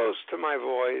close to my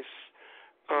voice,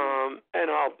 and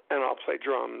I'll play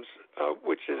drums,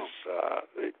 which is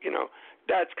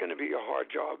that's going to be a hard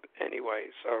job anyway.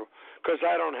 So because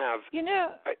I don't have,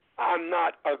 I'm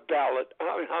not a ballad.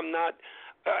 I'm not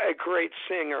a great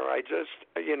singer. I just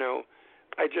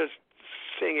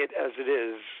sing it as it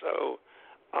is. So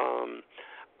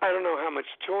I don't know how much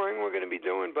touring we're going to be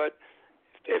doing, but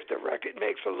if the record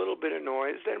makes a little bit of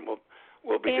noise, then we'll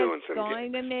be doing some. It's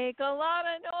going to make a lot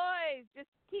of noise. Just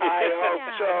keep. I hope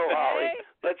so, okay? Holly.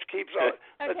 Let's keep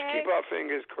our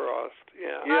fingers crossed.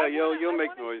 Yeah. Yeah, you'll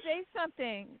make noise.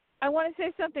 I want to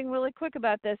say something really quick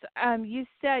about this. You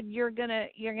said you're gonna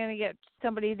get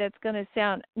somebody that's gonna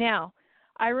sound. Now,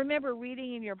 I remember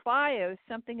reading in your bio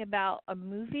something about a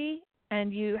movie,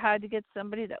 and you had to get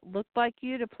somebody that looked like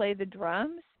you to play the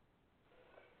drums,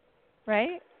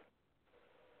 right?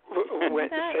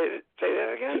 Say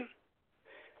that again?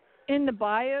 In the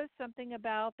bio, something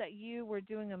about that you were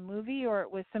doing a movie or it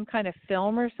was some kind of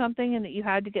film or something, and that you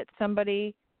had to get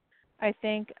somebody, I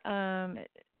think,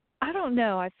 I don't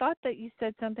know. I thought that you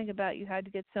said something about you had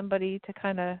to get somebody to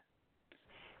kind of,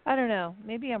 I don't know.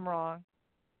 Maybe I'm wrong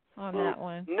on that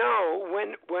one. No, well,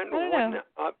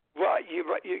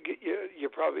 you're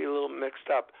probably a little mixed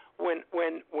up. When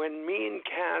me and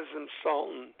Chasm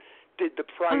Sultan did the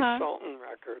Price-Sulton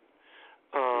record.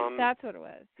 That's what it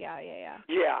was. Yeah.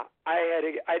 Yeah, I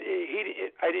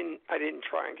didn't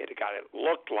try and get a guy that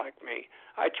looked like me.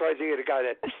 I tried to get a guy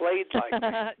that played like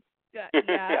me.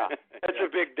 Yeah, that's a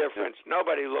big difference.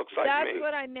 Nobody looks like me. That's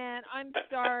what I meant. I'm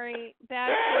sorry,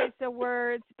 bad choice of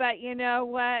words, but you know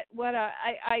what?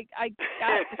 I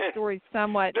got the story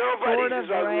somewhat. Nobody's as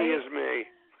ugly right? as me.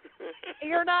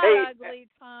 You're not ugly,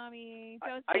 Tommy.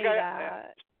 Don't say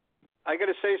that. I got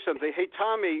to say something. Hey,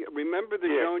 Tommy, remember the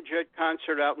Joan Jett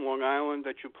concert out in Long Island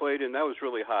that you played in? That was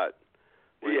really hot.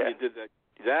 When you did that.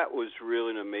 That was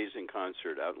really an amazing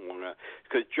concert out in Long Island.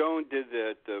 Because Joan did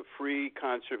the free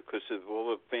concert because of all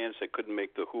the fans that couldn't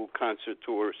make the Who concert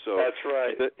tour. So that's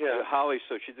right. Holly,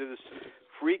 so she did this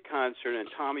free concert, and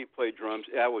Tommy played drums.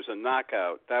 That was a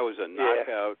knockout. That was a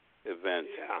knockout event.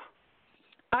 Yeah.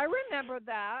 I remember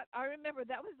that.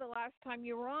 That was the last time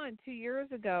you were on 2 years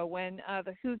ago when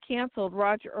the Who canceled.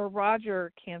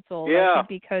 Roger canceled. Yeah. I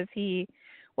think because he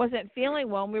wasn't feeling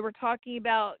well. And we were talking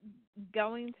about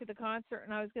going to the concert,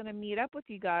 and I was going to meet up with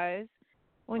you guys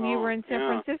when you were in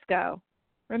San Francisco.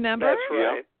 Remember? That's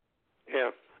right. Yeah.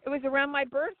 It was around my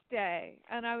birthday,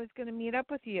 and I was going to meet up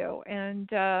with you. And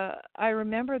I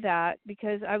remember that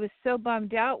because I was so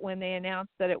bummed out when they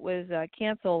announced that it was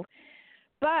canceled.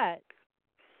 But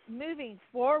moving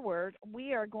forward,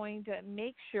 we are going to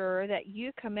make sure that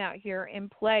you come out here and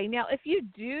play. Now, if you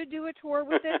do a tour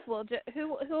with us,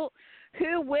 who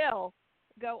will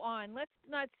go on? Let's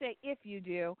not say if you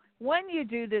do. When you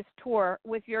do this tour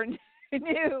with your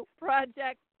new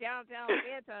project, Downtown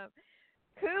Phantom,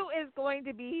 who is going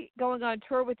to be going on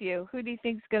tour with you? Who do you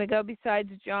think is going to go besides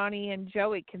Johnny and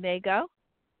Joey? Can they go?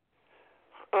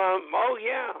 Oh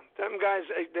yeah, them guys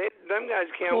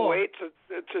can't wait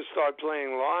to start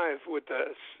playing live with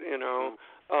us. You know,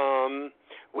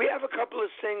 we have a couple of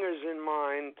singers in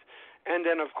mind, and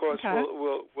then of course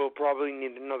we'll probably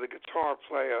need another guitar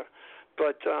player.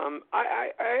 But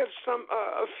I have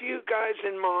a few guys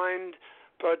in mind,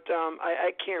 but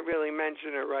I can't really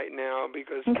mention it right now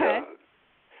because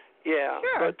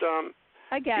Sure. But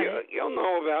I get it. You'll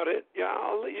know about it. Yeah,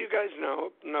 I'll let you guys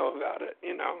know about it.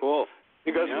 You know. Cool.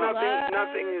 Because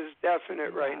nothing is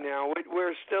definite right now.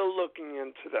 We're still looking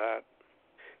into that.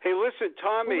 Hey, listen,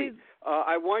 Tommy,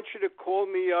 I want you to call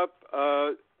me up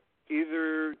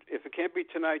either, if it can't be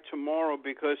tonight, tomorrow,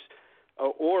 because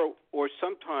or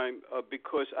sometime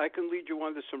because I can lead you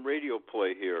on to some radio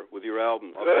play here with your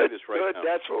album. I'll play this right now.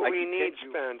 That's what we need,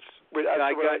 Spence.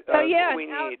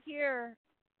 Out here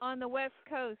on the West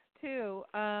Coast too.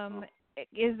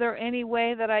 Is there any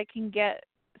way that I can get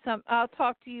some? I'll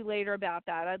talk to you later about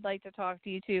that. I'd like to talk to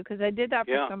you too because I did that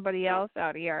for somebody else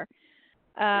out here.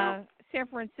 San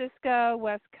Francisco,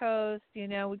 West Coast, you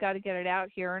know, we got to get it out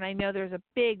here. And I know there's a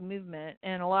big movement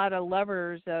and a lot of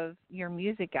lovers of your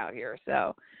music out here.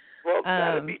 So, well,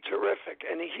 that'd be terrific.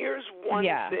 And here's one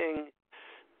thing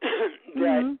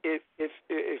that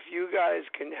if you guys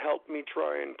can help me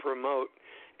try and promote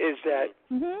is that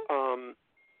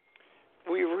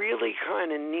we really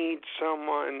kind of need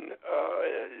someone,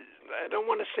 I don't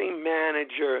want to say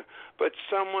manager, but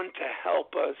someone to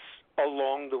help us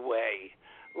along the way.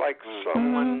 Like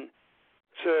someone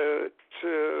to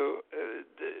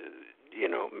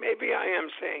maybe I am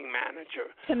saying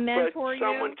manager, to mentor but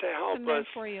someone to help us.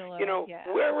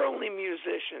 We're only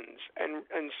musicians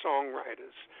and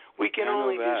songwriters. We can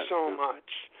only do so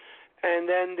much, and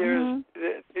then there's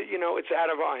it's out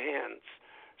of our hands.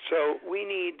 So we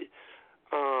need.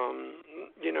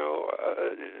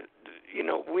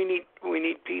 We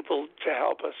need people to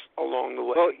help us along the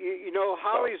way. Well,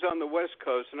 Holly's on the West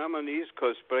Coast and I'm on the East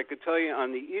Coast, but I could tell you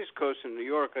on the East Coast in New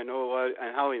York, I know a lot,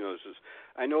 and Holly knows this.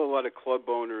 I know a lot of club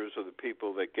owners or the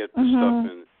people that get the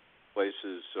stuff in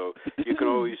places. So you can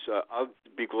always. I'll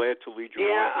be glad to lead you.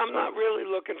 Yeah, I'm not really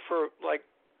looking for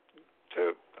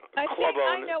club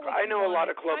owners. I know a lot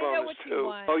of club owners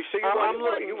too. Oh, so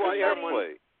you want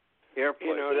airplay.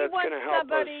 That's going to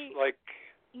help us,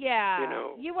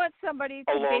 you want somebody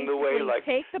to along the way,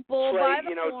 take the bull by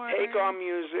the horn, take our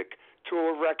music to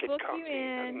a record company,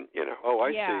 and Oh,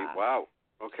 I see. Wow.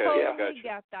 Okay, totally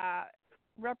get that.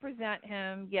 Represent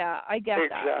him. Yeah, I get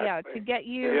that. Yeah, to get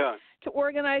you to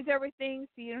organize everything,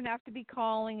 so you don't have to be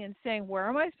calling and saying, "Where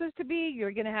am I supposed to be?"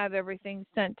 You're going to have everything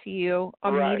sent to you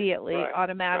immediately,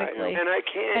 automatically. Right. And I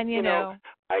can't.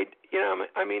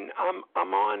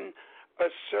 I'm on a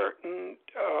certain,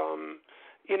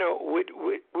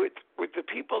 with the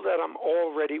people that I'm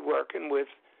already working with,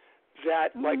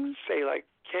 that like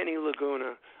Kenny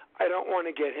Laguna, I don't want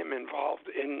to get him involved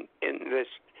in this,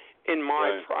 in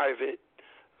my private,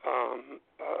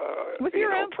 with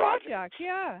your own project.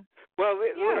 Yeah. Well,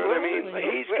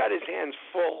 he's got his hands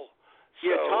full.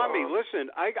 Yeah, Thommy, listen,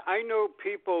 I know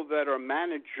people that are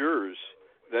managers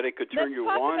that it could turn you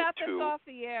on to. Let's talk about this off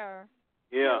the air.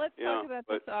 Let's talk about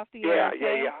this off the air.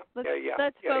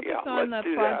 Let's focus on the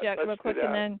project real quick,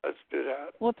 and then let's do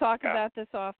that. We'll talk about this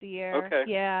off the air. Okay.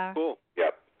 Yeah. Cool.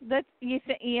 Yep.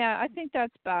 I think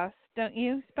that's best, don't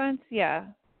you, Spence? Yeah.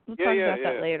 We'll talk about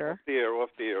that later.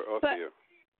 Off the air.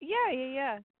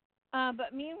 Yeah.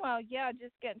 But meanwhile,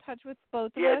 just get in touch with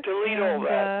both of us. Yeah, delete all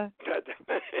that.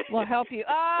 We'll help you.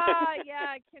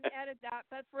 I can edit that.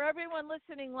 But for everyone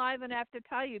listening live, and I have to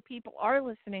tell you, people are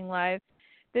listening live.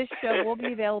 This show will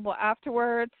be available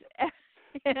afterwards. I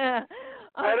don't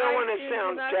want to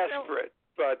sound desperate,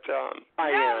 but I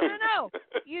am. No.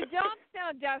 You don't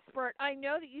sound desperate. I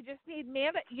know that you just need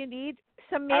you need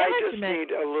some management. I just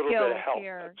need a little bit of help.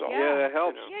 Here. That's all. Yeah, that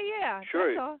helps. Yeah.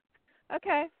 Sure. That's all.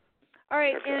 Okay. All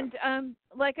right. Okay. And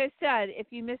like I said, if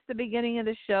you missed the beginning of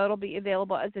the show, it'll be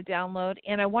available as a download.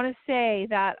 And I want to say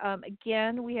that,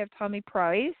 again, we have Thommy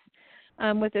Price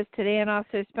with us today, and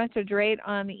also Spencer Drake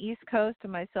on the East Coast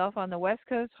and myself on the West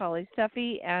Coast, Holly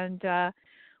Steffi. And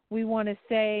we want to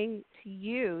say to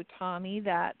you, Thommy,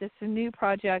 that this is a new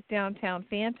project, Downtown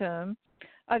Phantom,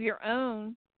 of your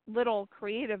own little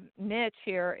creative niche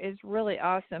here is really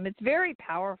awesome. It's very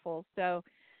powerful. So,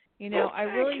 I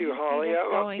really thank you, Holly.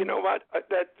 You know what?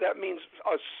 That means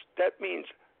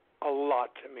a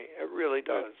lot to me. It really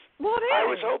does. Well, it is. I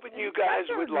was hoping you guys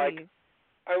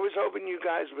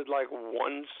would like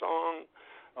one song.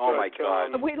 Oh my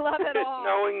God! We love it all.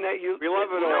 Knowing that we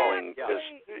love it all. Just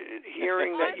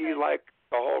hearing that you like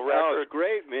the whole record. It's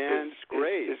great, man. It's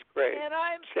great. It's great. And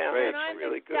I'm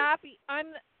really good.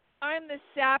 I'm the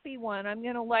sappy one. I'm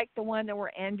going to like the one that we're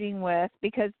ending with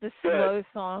because the slow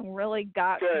song really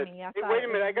got to me. Wait a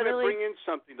minute. I got to bring in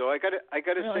something though. I got to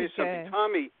say something,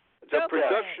 Thommy. The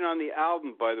production on the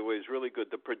album, by the way, is really good.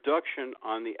 The production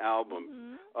on the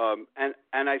album,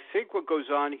 and I think what goes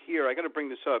on here. I got to bring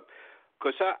this up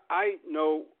because I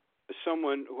know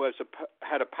someone who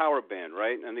had a power band,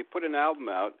 right? And they put an album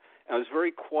out, and it was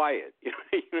very quiet. You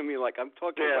know what I mean? Like I'm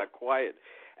talking about quiet.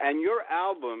 And your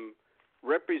album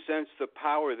represents the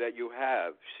power that you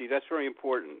have. See, that's very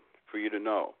important for you to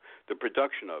know. The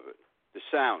production of it, the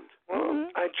sound. Well,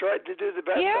 I tried to do the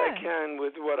best I can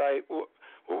with what I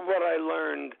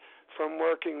learned from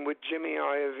working with Jimmy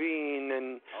Iovine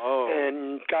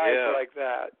and guys like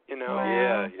that.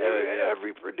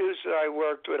 Every producer I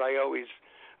worked with, I always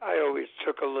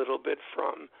took a little bit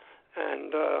from,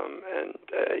 and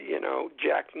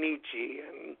Jack Nietzsche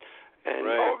and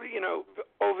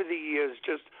over the years,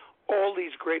 just all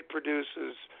these great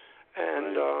producers,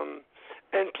 and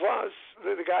plus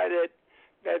the guy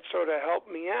that sort of helped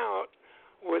me out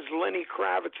was Lenny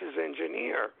Kravitz's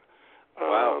engineer.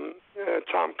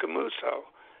 Tom Camuso.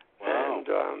 Wow.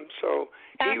 And so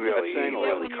he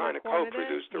really kind of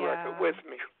co-produced the record with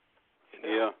me.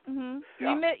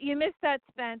 You missed that,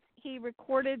 Spence. He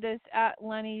recorded this at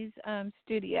Lenny's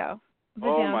studio.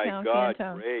 Oh my God,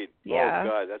 Phantom. Great. Yeah. Oh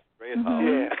God, that's great.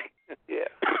 Holly. Yeah.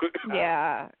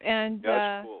 Yeah, and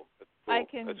that's cool. cool. I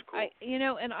can, That's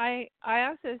cool. And I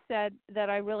also said that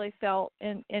I really felt,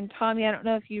 and Thommy, I don't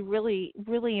know if you really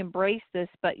embraced this,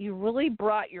 but you really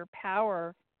brought your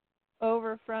power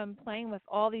over from playing with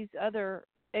all these other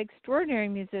extraordinary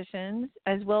musicians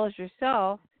as well as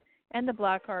yourself and the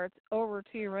Blackhearts over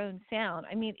to your own sound.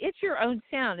 I mean, it's your own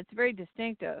sound. It's very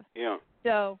distinctive. Yeah.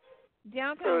 So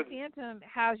Downtown Phantom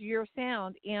has your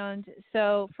sound, and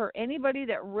so for anybody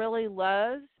that really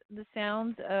loves the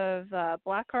sounds of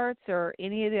Blackhearts or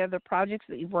any of the other projects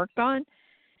that you've worked on,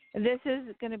 this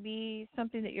is going to be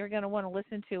something that you're going to want to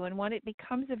listen to. And when it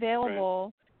becomes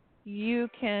available, you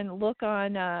can look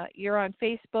on, you're on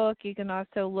Facebook. You can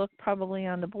also look probably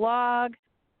on the blog.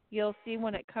 You'll see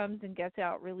when it comes and gets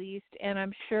out released. And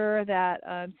I'm sure that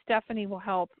Stephanie will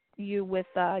help you with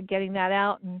getting that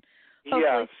out, and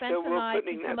hopefully Spence and I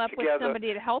can come up with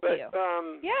somebody to help you.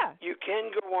 You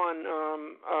can go on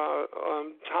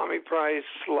Thommy Price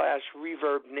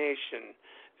 /Reverb Nation,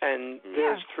 and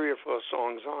there's 3 or 4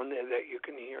 songs on there that you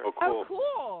can hear. Oh, cool. Oh,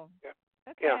 cool. Yeah.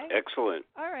 Okay. Yeah. Excellent.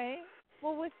 All right.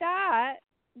 Well, with that,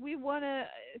 we want to,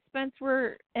 Spence,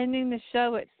 we're ending the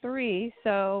show at 3,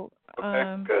 so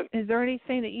good. Is there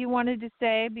anything that you wanted to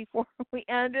say before we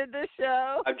ended the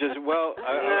show? I'm just, I'm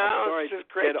sorry it's just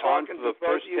great to get on talking to the to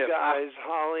first both you guys,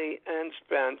 Holly and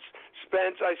Spence.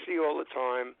 Spence, I see all the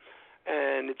time,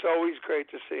 and it's always great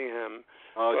to see him.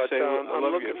 I I'm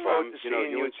love looking you. forward to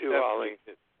seeing you too, Holly.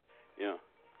 Yeah.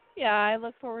 Yeah, I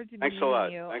look forward to meeting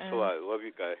you. Thanks a lot. Love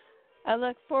you guys. I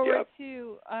look forward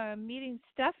to meeting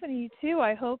Stephanie, too.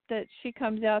 I hope that she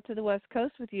comes out to the West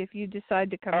Coast with you if you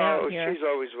decide to come out here. Oh, she's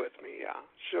always with me,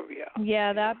 She'll be out.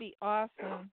 Yeah, that'd be awesome.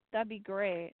 Yeah. That'd be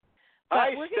great. But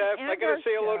hi, Steph. I got to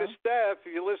say hello to Steph.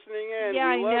 If you're listening in, we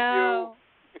love you.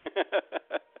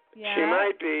 Yeah. She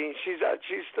might be. She's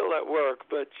still at work,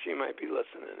 but she might be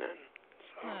listening in.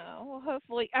 So. Oh, well,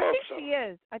 hopefully. I think she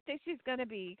is. I think she's going to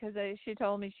be because she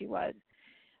told me she was.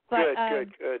 But,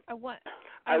 good.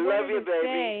 I love you,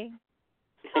 baby.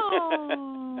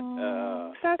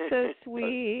 Oh, that's so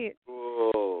sweet.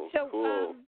 Cool. So,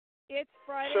 cool. It's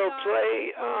Friday. So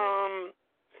play.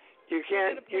 You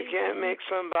can't make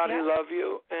somebody love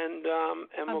you, and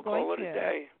we'll call it a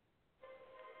day.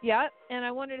 Yeah, and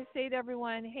I wanted to say to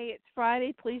everyone, hey, it's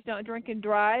Friday. Please don't drink and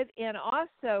drive. And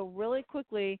also, really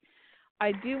quickly,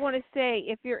 I do want to say,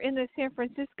 if you're in the San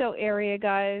Francisco area,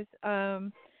 guys,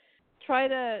 try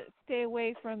to stay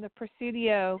away from the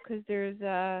Presidio because there's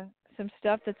some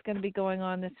stuff that's going to be going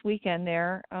on this weekend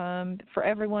there for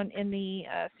everyone in the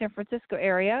San Francisco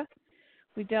area.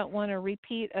 We don't want a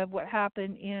repeat of what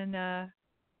happened in,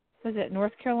 was it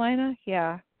North Carolina?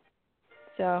 Yeah.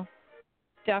 So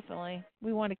definitely.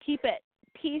 We want to keep it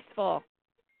peaceful.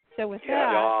 So with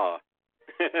that.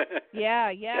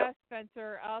 Yeah,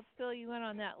 Spencer, I'll fill you in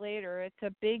on that later. It's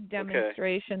a big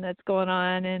demonstration that's going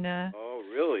on, and oh,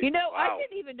 really? Wow. I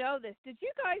didn't even know this. Did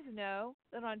you guys know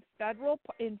that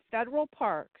in federal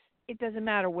parks, it doesn't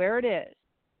matter where it is,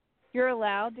 you're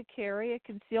allowed to carry a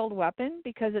concealed weapon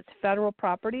because it's federal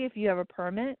property if you have a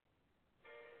permit?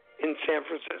 In San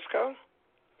Francisco?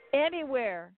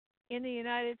 Anywhere in the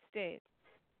United States.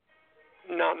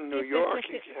 Not in New York,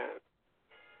 you can't.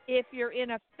 If you're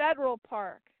in a federal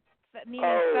park, meaning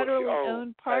a federally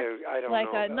owned park, I don't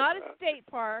like know not that. A state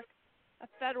park, a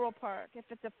federal park. If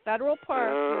it's a federal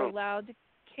park, you're allowed to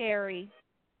carry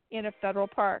in a federal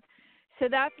park. So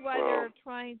that's why they're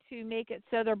trying to make it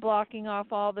so they're blocking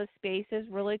off all the spaces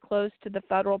really close to the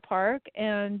federal park,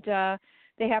 and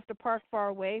they have to park far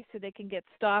away so they can get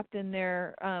stopped and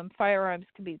their firearms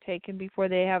can be taken before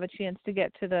they have a chance to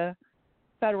get to the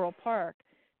federal park.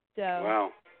 So.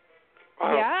 Wow.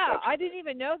 Yeah, I didn't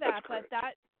even know that, but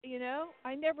that,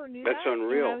 I never knew that. That's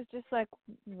unreal. And I was just like,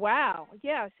 wow.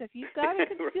 Yeah, so if you've got a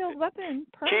concealed weapon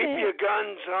permit. Keep your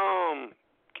guns home.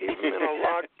 Keep them in a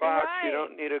locked box. Right. You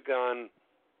don't need a gun.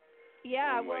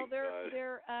 Yeah,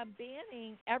 they're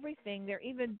banning everything. They're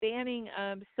even banning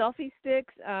selfie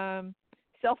sticks,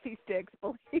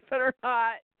 believe it or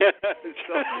not.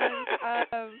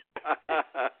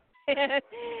 And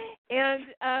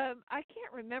I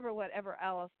can't remember whatever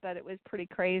else, but it was pretty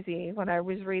crazy when I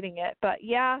was reading it. But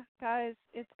yeah, guys,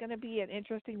 it's going to be an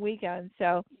interesting weekend.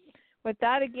 So with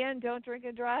that, again, don't drink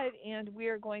and drive, and we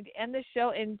are going to end the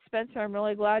show. And Spencer, I'm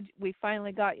really glad we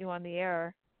finally got you on the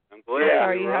air. I'm glad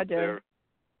Sorry you had to. There.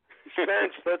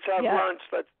 Spence, let's have lunch.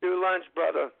 Let's do lunch,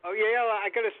 brother. Oh, yeah, I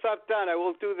got to stop down. I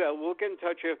will do that. We'll get in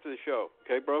touch after the show.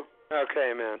 Okay, bro?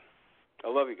 Okay, man. I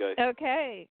love you guys.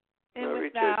 Okay. And love with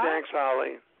you that, too. Thanks,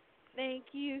 Holly. Thank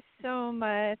you so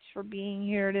much for being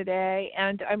here today,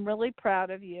 and I'm really proud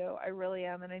of you. I really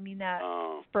am, and I mean that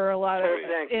for a lot of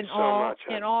thank you in so all much,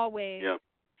 in all ways. Yeah.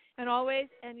 And always,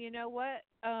 and you know what?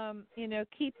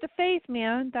 Keep the faith,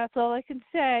 man. That's all I can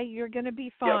say. You're going to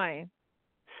be fine. Yep.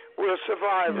 We're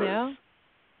survivors. You know?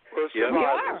 We're survivors. We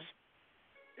are.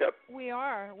 Yep. We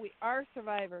are. We are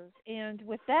survivors. And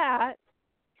with that,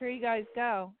 here you guys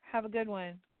go. Have a good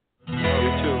one. You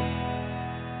too.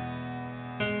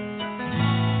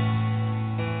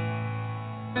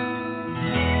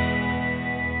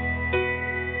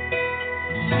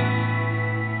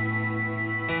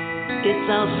 It's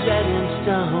all set in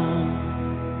stone.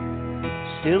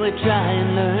 Still we try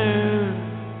and learn.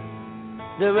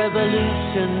 The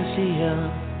revolution's here.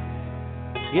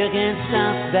 You can't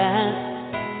stop that.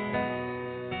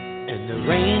 And the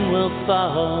rain will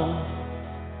fall.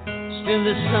 Still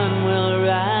the sun will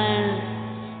rise.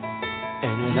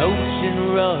 And an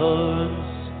ocean roars.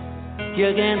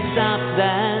 You can't stop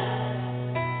that.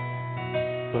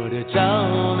 But it's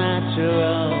all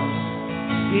natural.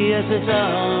 Yes, it's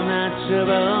all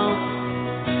natural,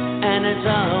 and it's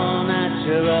all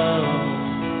natural.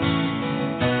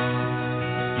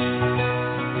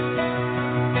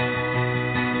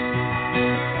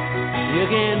 You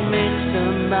can make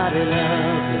somebody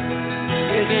love you.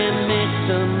 You can make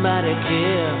somebody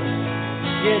care.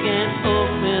 You can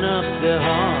open up their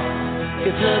heart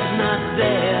if love's not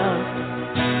there.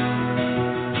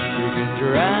 You can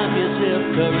drive yourself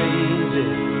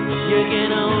crazy. You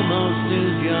can almost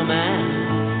lose your mind,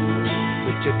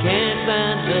 but you can't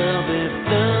find love if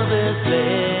love is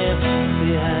left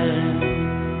behind.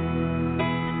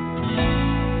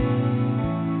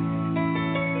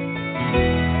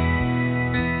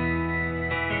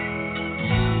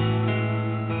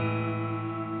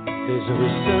 There's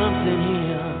always something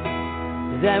here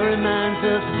that reminds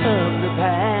us of the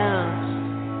past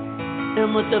and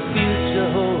what the future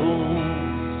holds.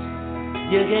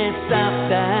 You can't stop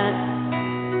that.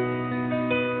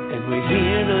 And we're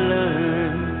here to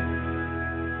learn.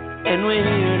 And we're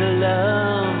here to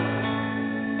love.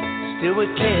 Still we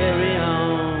carry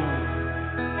on.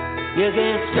 You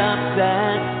can't stop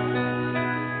that.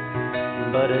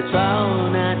 But it's all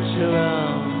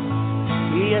natural.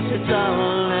 Yes, it's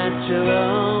all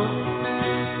natural.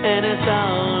 And it's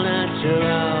all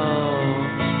natural.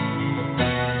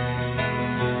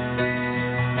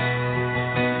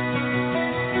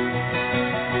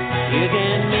 You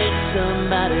can make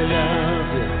somebody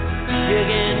love you. You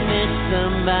can make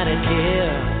somebody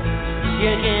care.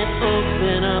 You can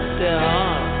open up their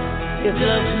heart if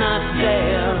love's not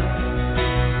there.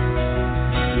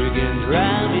 You can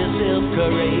drive yourself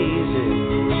crazy.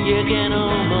 You can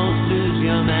almost lose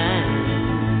your mind.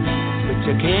 But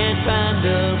you can't find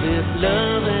love if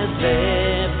love is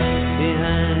left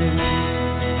behind.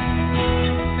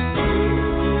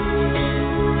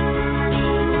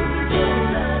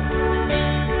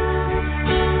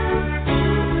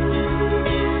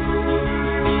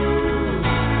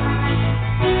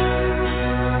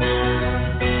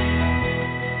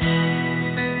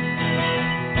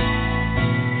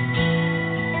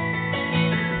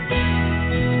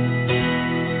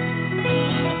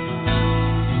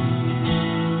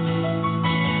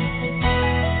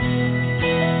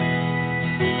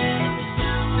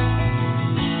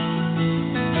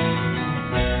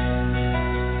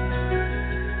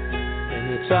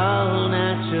 It's all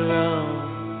natural.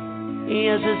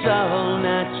 Yes, it's all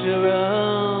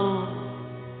natural.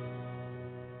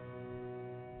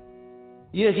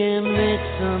 You can make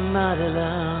somebody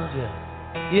love you.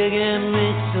 You can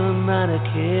make somebody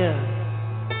care.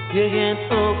 You can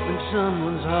open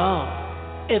someone's heart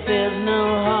if there's no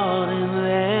heart in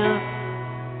there.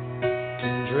 You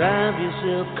can drive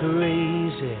yourself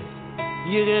crazy.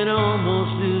 You can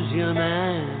almost lose your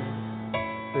mind.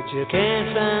 But you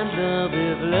can't find love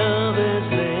if love is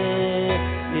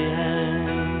left behind.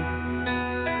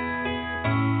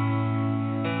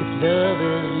 If love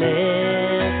is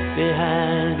left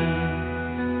behind.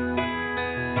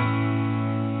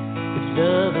 If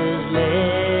love is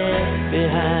left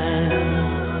behind.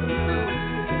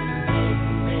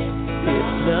 If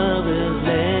love is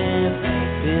left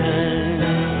behind.